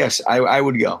 So yes, I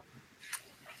would go.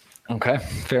 Okay,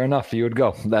 fair enough. You would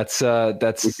go. That's. Would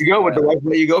you go? Would the wife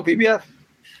let you go, PBF?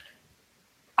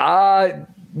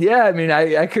 Yeah, I mean,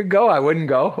 I could go. I wouldn't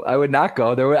go. I would not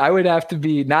go. I would have to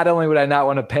be. Not only would I not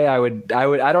want to pay, I would.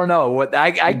 I don't know what.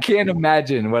 I can't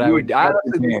imagine what I would.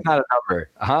 Honestly, it's not a number.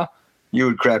 You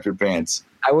would crap your pants.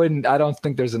 I wouldn't. I don't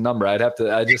think there's a number. I'd have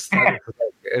to. I don't.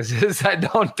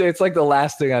 It's like the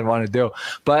last thing I'd want to do.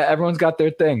 But everyone's got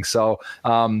their thing. So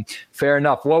fair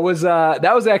enough. What was that?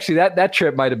 Was actually that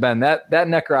trip might have been that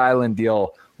Necker Island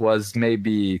deal. Was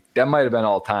maybe that might have been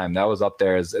all time. That was up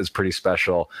there as pretty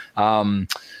special.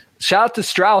 Shout out to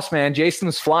Strauss, man. Jason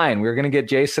was flying. We were going to get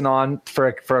Jason on for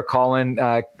a call in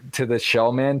to the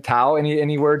show, man. Tao,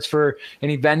 any words for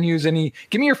any venues?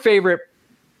 Give me your favorite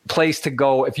place to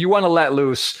go if you want to let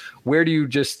loose. Where do you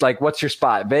just like? What's your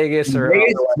spot? Vegas or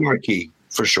Vegas is Marquee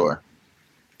for sure,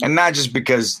 and not just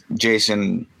because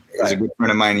Jason is a good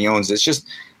friend of mine. He owns it. It's just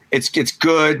it's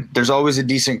good. There's always a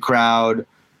decent crowd.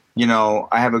 I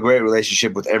have a great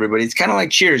relationship with everybody. It's kind of like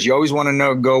Cheers. You always want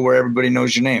to go where everybody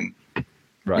knows your name.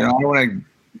 Right. I don't want to.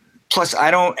 Plus,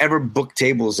 I don't ever book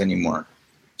tables anymore,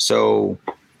 so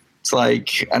it's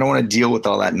like I don't want to deal with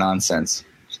all that nonsense.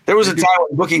 There was a time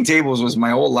when booking tables was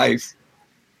my whole life.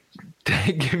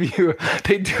 They do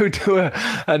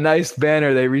a nice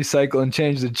banner. They recycle and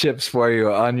change the chips for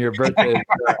you on your birthday.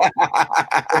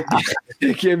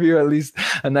 They give you at least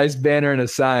a nice banner and a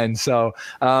sign. So,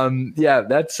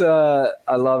 that's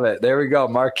I love it. There we go.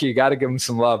 Marquis, got to give him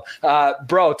some love.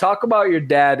 Bro, talk about your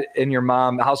dad and your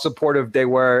mom, how supportive they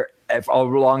were all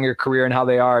along your career and how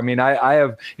they are. I mean, I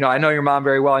have, I know your mom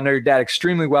very well. I know your dad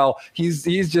extremely well.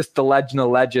 He's just the legend of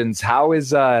legends. How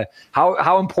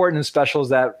important and special is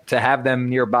that to have them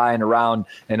nearby and around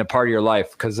and a part of your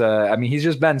life? Because he's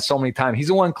just been so many times. He's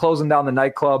the one closing down the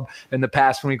nightclub in the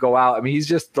past when we go out. I mean, he's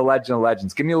just the legend of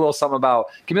legends. Give me a little something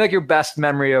give me like your best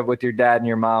memory with your dad and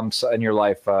your mom in your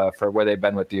life for where they've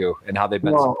been with you and how they've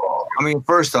been. Well, I mean,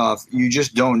 first off, you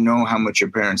just don't know how much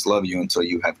your parents love you until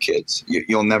you have kids.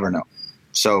 You'll never know.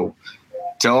 So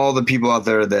to all the people out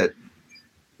there that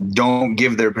don't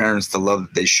give their parents the love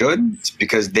that they should, it's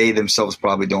because they themselves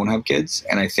probably don't have kids.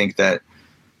 And I think that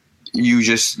you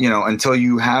just, until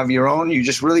you have your own, you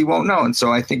just really won't know. And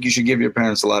so I think you should give your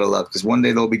parents a lot of love because one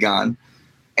day they'll be gone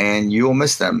and you'll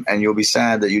miss them and you'll be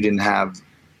sad that you didn't have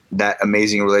that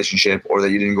amazing relationship or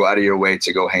that you didn't go out of your way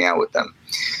to go hang out with them.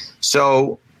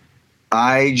 So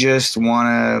I just want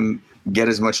to get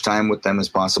as much time with them as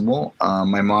possible.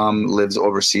 My mom lives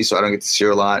overseas, so I don't get to see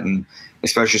her a lot, and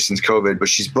especially since COVID, but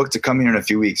she's booked to come here in a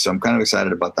few weeks, so I'm kind of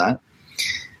excited about that.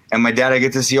 And my dad I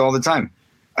get to see all the time.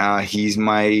 He's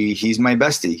my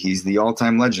bestie. He's the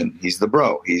all-time legend. He's the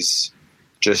bro. He's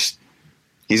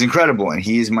incredible, and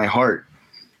he is my heart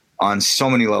on so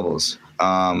many levels.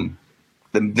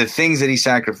 The things that he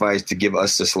sacrificed to give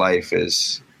us this life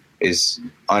is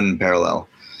unparalleled.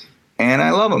 And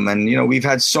I love him. And, we've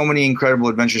had so many incredible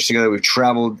adventures together. We've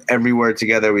traveled everywhere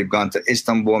together. We've gone to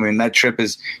Istanbul. I mean, that trip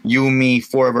is you, me,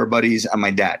 4 of our buddies, and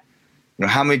my dad.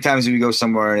 How many times do we go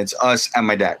somewhere and it's us and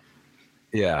my dad?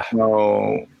 Yeah.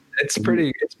 So it's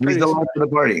pretty. He's the life of the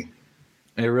party.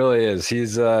 It really is.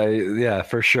 He's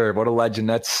for sure. What a legend.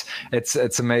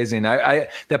 It's amazing. I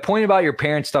that point about your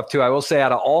parents stuff too. I will say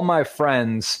out of all my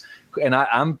friends, and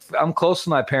I'm close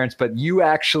to my parents, but you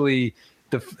actually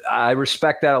I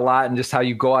respect that a lot, and just how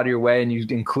you go out of your way and you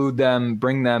include them,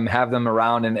 bring them, have them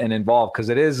around and involved, because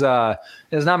there's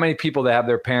not many people that have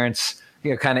their parents,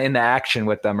 kind of in the action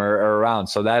with them or around.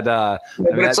 So that,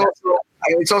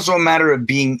 it's also a matter of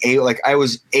being able, like I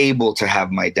was able to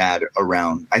have my dad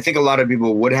around. I think a lot of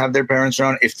people would have their parents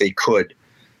around if they could,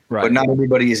 right. But not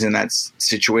everybody is in that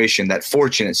situation, that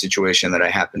fortunate situation that I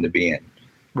happen to be in.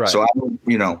 Right. So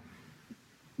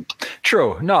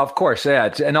True. No, of course.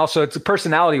 Yeah. And also it's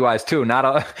personality wise too.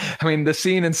 The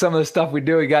scene and some of the stuff we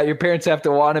do, your parents have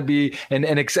to want to be and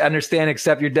understand,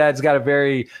 except your dad's got a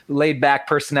very laid back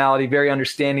personality, very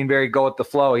understanding, very go with the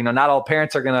flow. Not all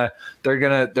parents are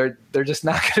they're just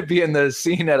not going to be in the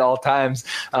scene at all times,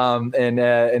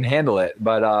 and handle it.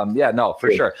 But,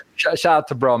 for sure. Shout out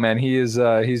to bro, man. He's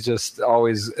just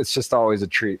always, it's just always a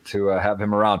treat to have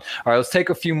him around. All right, let's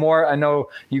take a few more. I know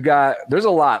there's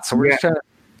a lot. So we're just trying to,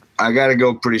 I got to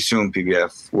go pretty soon,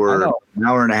 PBF. We're an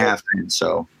hour and a half in,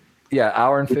 so. Yeah,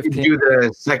 hour and 15. Do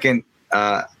the second.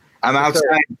 I'm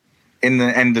outside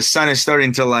and the sun is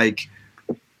starting to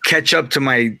catch up to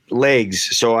my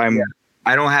legs, so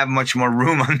I don't have much more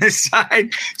room on this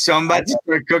side, so I'm about to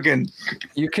start cooking.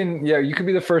 You can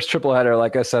be the first triple header.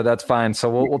 Like I said, that's fine. So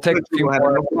we'll take a few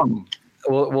more.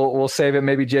 We'll save it.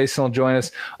 Maybe Jason will join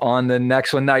us on the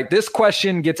next one. Now, this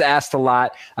question gets asked a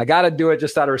lot. I got to do it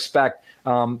just out of respect.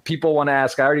 People want to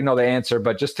ask, I already know the answer,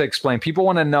 but just to explain, people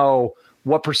want to know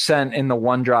what percent in the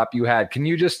one drop you had. Can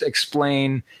you just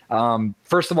explain,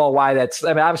 first of all, why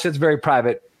obviously it's very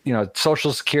private,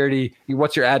 Social Security,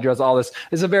 what's your address, all this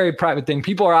is a very private thing.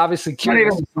 People are obviously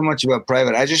curious. Not even so much about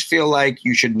private. I just feel like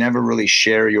you should never really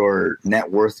share your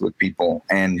net worth with people.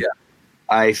 And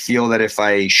I feel that if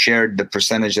I shared the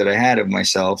percentage that I had of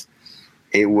myself,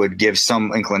 it would give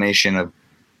some inclination of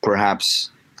perhaps,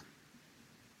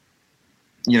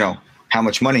 how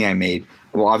much money I made.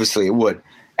 Well, obviously it would.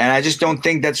 And I just don't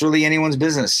think that's really anyone's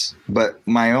business but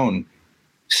my own.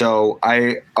 So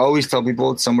I always tell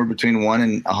people it's somewhere between 1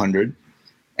 and 100.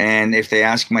 And if they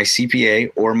ask my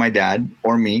CPA or my dad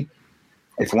or me,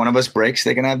 if one of us breaks,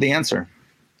 they can have the answer.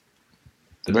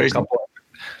 There's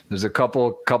a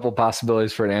couple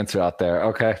possibilities for an answer out there.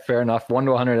 Okay, fair enough. 1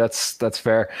 to 100, that's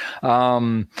fair.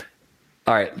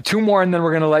 All right, 2 more, and then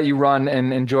we're going to let you run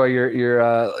and enjoy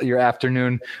your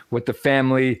afternoon with the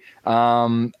family.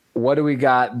 What do we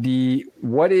got?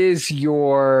 What is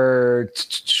your?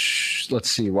 Let's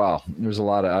see. Wow, there's a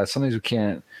lot of some of these we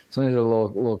can't. Some of these are a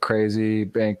little crazy,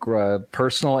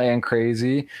 personal and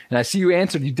crazy. And I see you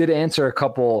answered. You did answer a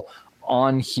couple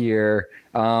on here.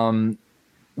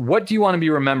 What do you want to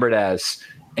be remembered as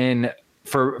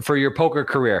for your poker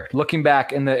career, looking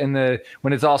back in the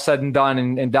when it's all said and done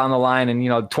and down the line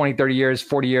and 20, 30 years,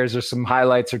 40 years, there's some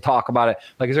highlights or talk about it.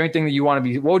 Is there anything that you want to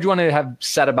be, what would you want to have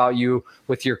said about you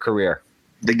with your career?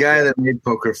 The guy that made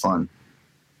poker fun.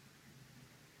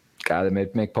 Guy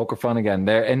that make poker fun again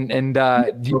there. And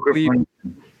do you believe,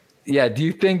 do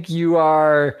you think you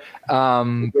are,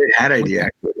 great hat idea,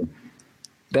 actually.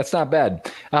 That's not bad.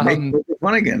 Make poker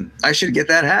fun again. I should get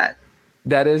that hat.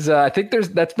 That is, I think there's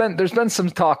been some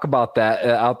talk about that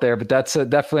out there, but that's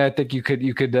definitely, I think you could.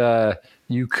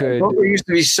 Poker used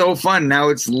to be so fun. Now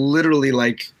it's literally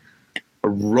like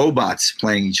robots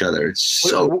playing each other. It's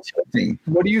so tempting.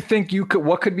 What do you think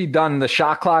what could be done? The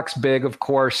shot clock's big, of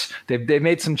course. They've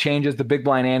made some changes. The big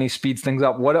blind ante speeds things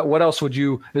up. What else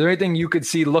is there anything you could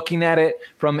see looking at it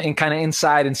from kind of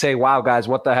inside and say, wow, guys,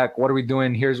 what the heck? What are we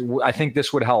doing? I think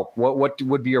this would help. What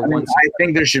would be your one? I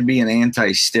think there should be an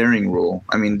anti-staring rule.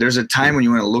 I mean, there's a time when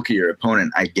you want to look at your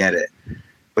opponent. I get it.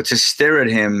 But to stare at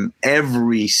him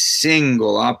every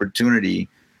single opportunity,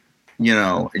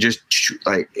 it's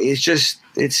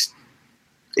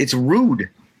rude.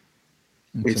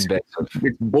 It's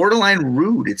borderline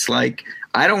rude. It's like,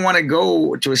 I don't want to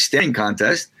go to a staring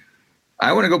contest.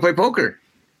 I want to go play poker.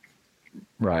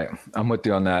 Right. I'm with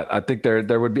you on that. I think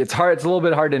there would be, it's hard. It's a little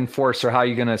bit hard to enforce, or how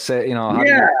you're going to say,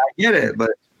 I get it, but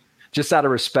just out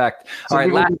of respect. All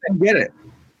right. Get it.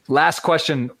 Last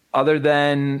question, other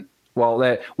than,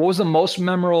 what was the most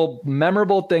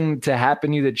memorable thing to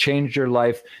happen to you that changed your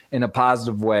life in a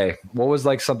positive way? What was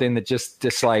something that just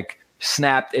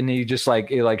snapped and you just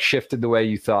it shifted the way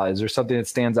you thought? Is there something that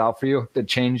stands out for you that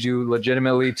changed you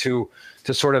legitimately to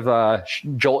sort of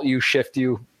jolt you, shift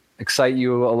you, excite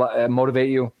you, motivate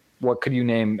you? What could you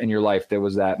name in your life that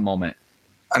was that moment?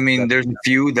 I mean, there's a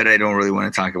few that I don't really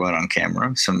want to talk about on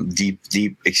camera. Some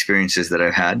deep experiences that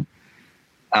I've had.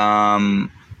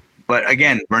 But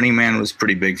again, Burning Man was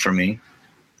pretty big for me.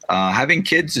 Having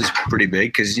kids is pretty big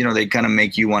because, they kind of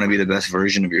make you want to be the best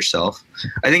version of yourself.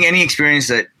 I think any experience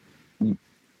that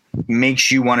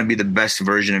makes you want to be the best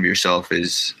version of yourself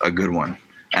is a good one.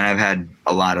 And I've had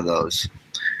a lot of those.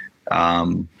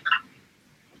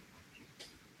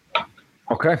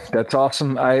 Okay, that's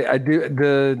awesome. I do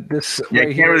this. Yeah, right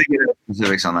I can't here. really get into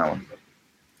specifics on that one.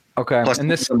 Okay, Plus, and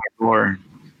this. Or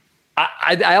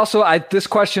I also this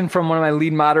question from one of my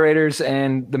lead moderators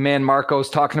and the man Marco's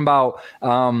talking about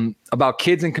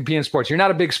kids and competing sports. You're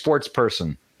not a big sports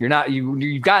person. You're not.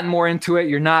 You've gotten more into it.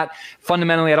 You're not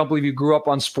fundamentally. I don't believe you grew up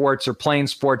on sports or playing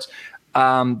sports.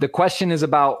 The question is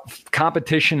about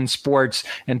competition in sports,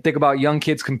 and think about young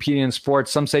kids competing in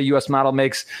sports. Some say U.S. Model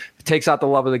takes out the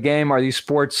love of the game. Are these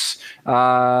sports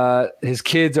his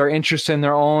kids are interested in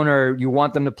their own, or you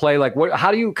want them to play? Like,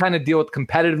 how do you kind of deal with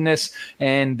competitiveness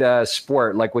and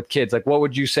sport, like with kids? Like, what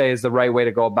would you say is the right way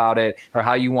to go about it, or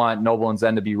how you want Noble and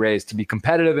Zen to be raised, to be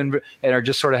competitive and or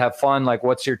just sort of have fun? Like,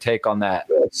 what's your take on that?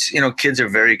 Kids are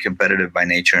very competitive by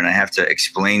nature, and I have to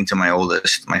explain to my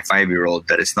oldest, my 5-year-old,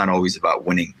 that it's not always about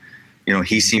winning.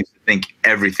 He seems to think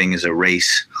everything is a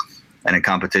race and a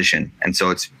competition, and so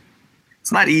it's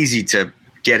not easy to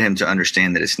get him to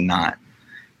understand that it's not.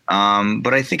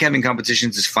 But I think having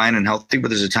competitions is fine and healthy, but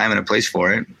there's a time and a place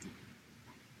for it.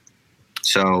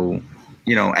 So,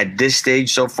 at this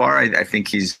stage so far, I think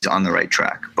he's on the right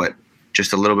track, but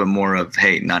just a little bit more of,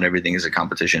 hey, not everything is a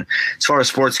competition. As far as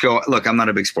sports go, look, I'm not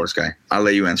a big sports guy. I'll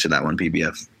let you answer that one,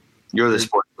 PBF. You're the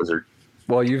sports wizard.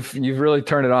 Well, you've really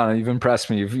turned it on. You've impressed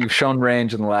me. You've shown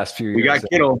range in the last few years. We got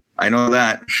Kittle. I know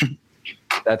that.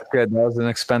 That's good. That was an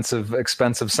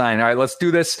expensive sign. All right, let's do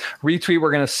this. Retweet.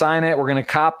 We're going to sign it. We're going to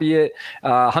copy it.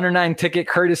 109 ticket,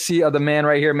 courtesy of the man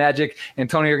right here, Magic. And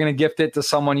Tony, you're going to gift it to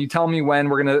someone. You tell me when.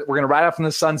 We're gonna ride off in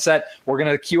the sunset. We're going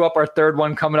to queue up our third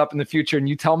one coming up in the future. And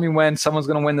you tell me when someone's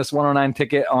going to win this 109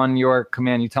 ticket on your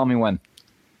command. You tell me when.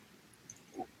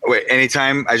 Wait,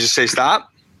 anytime I just say stop?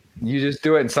 You just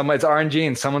do it. And it's RNG,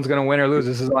 and someone's going to win or lose.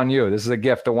 This is on you. This is a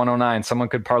gift, a 109. Someone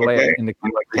could parlay it in the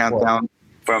countdown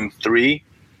from 3,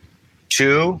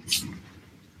 2,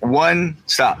 1,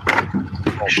 stop.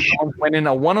 Someone's winning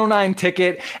a 109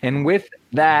 ticket, and with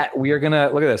that, we are gonna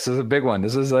look at this. This is a big one.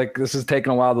 This is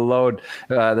taking a while to load.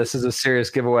 This is a serious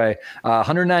giveaway.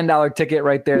 $109 ticket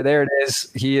right there. There it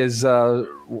is. He is. I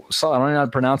don't know how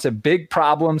to pronounce it. Big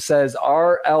Problem says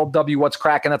RLW. What's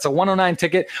cracking? That's a 109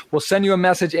 ticket. We'll send you a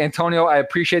message, Antonio. I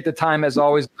appreciate the time as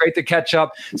always. Great to catch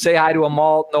up. Say hi to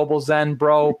Amal, Noble, Zen,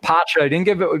 bro, Pasha. Didn't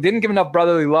give enough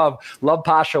brotherly love. Love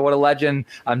Pasha. What a legend.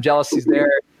 I'm jealous he's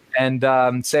there.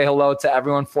 And say hello to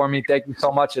everyone for me. Thank you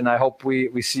so much, and I hope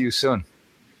we see you soon.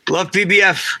 Love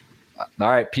PBF. All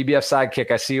right, PBF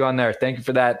sidekick. I see you on there. Thank you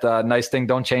for that nice thing.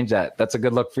 Don't change that. That's a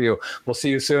good look for you. We'll see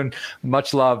you soon.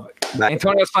 Much love. Bye.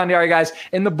 Antonio Esfandiari, guys,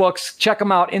 in the books. Check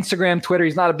him out. Instagram, Twitter.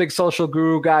 He's not a big social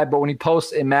guru guy, but when he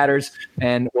posts, it matters.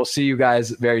 And we'll see you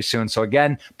guys very soon. So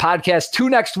again, podcast 2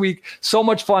 next week. So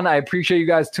much fun. I appreciate you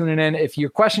guys tuning in. If your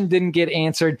question didn't get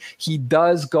answered, he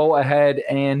does go ahead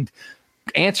and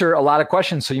answer a lot of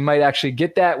questions, so you might actually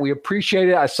get that. We appreciate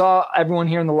it. I saw everyone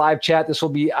here in the live chat. This will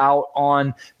be out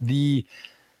on all the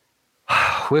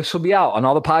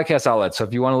podcast outlets. So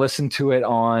if you want to listen to it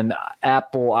on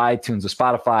Apple, iTunes, or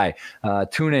Spotify,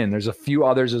 tune in. There's a few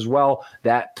others as well.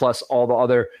 That plus all the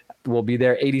other will be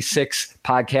there. 86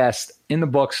 podcasts in the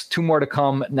books. 2 more to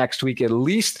come next week at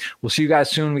least. We'll see you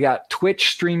guys soon. We got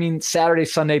Twitch streaming Saturday,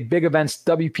 Sunday, big events,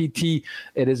 WPT.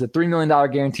 It is a $3 million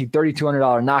guaranteed,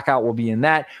 $3,200 knockout will be in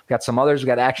that. We got some others. We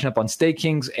got Action Up on Stake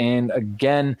Kings. And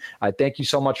again, I thank you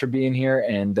so much for being here,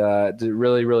 and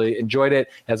really, really enjoyed it.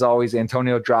 As always,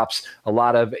 Antonio drops a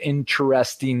lot of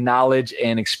interesting knowledge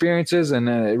and experiences, and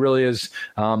it really is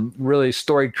really a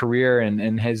storied career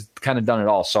and has kind of done it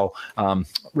all. So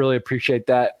really appreciate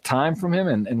that time from him,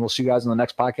 and we'll see you guys on the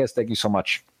next podcast. Thank you so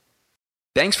much.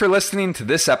 Thanks for listening to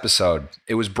this episode.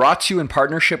 It was brought to you in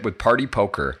partnership with Party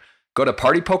Poker. Go to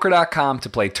partypoker.com to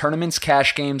play tournaments,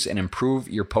 cash games, and improve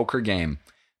your poker game.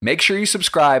 Make sure you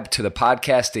subscribe to the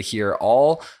podcast to hear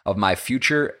all of my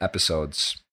future episodes.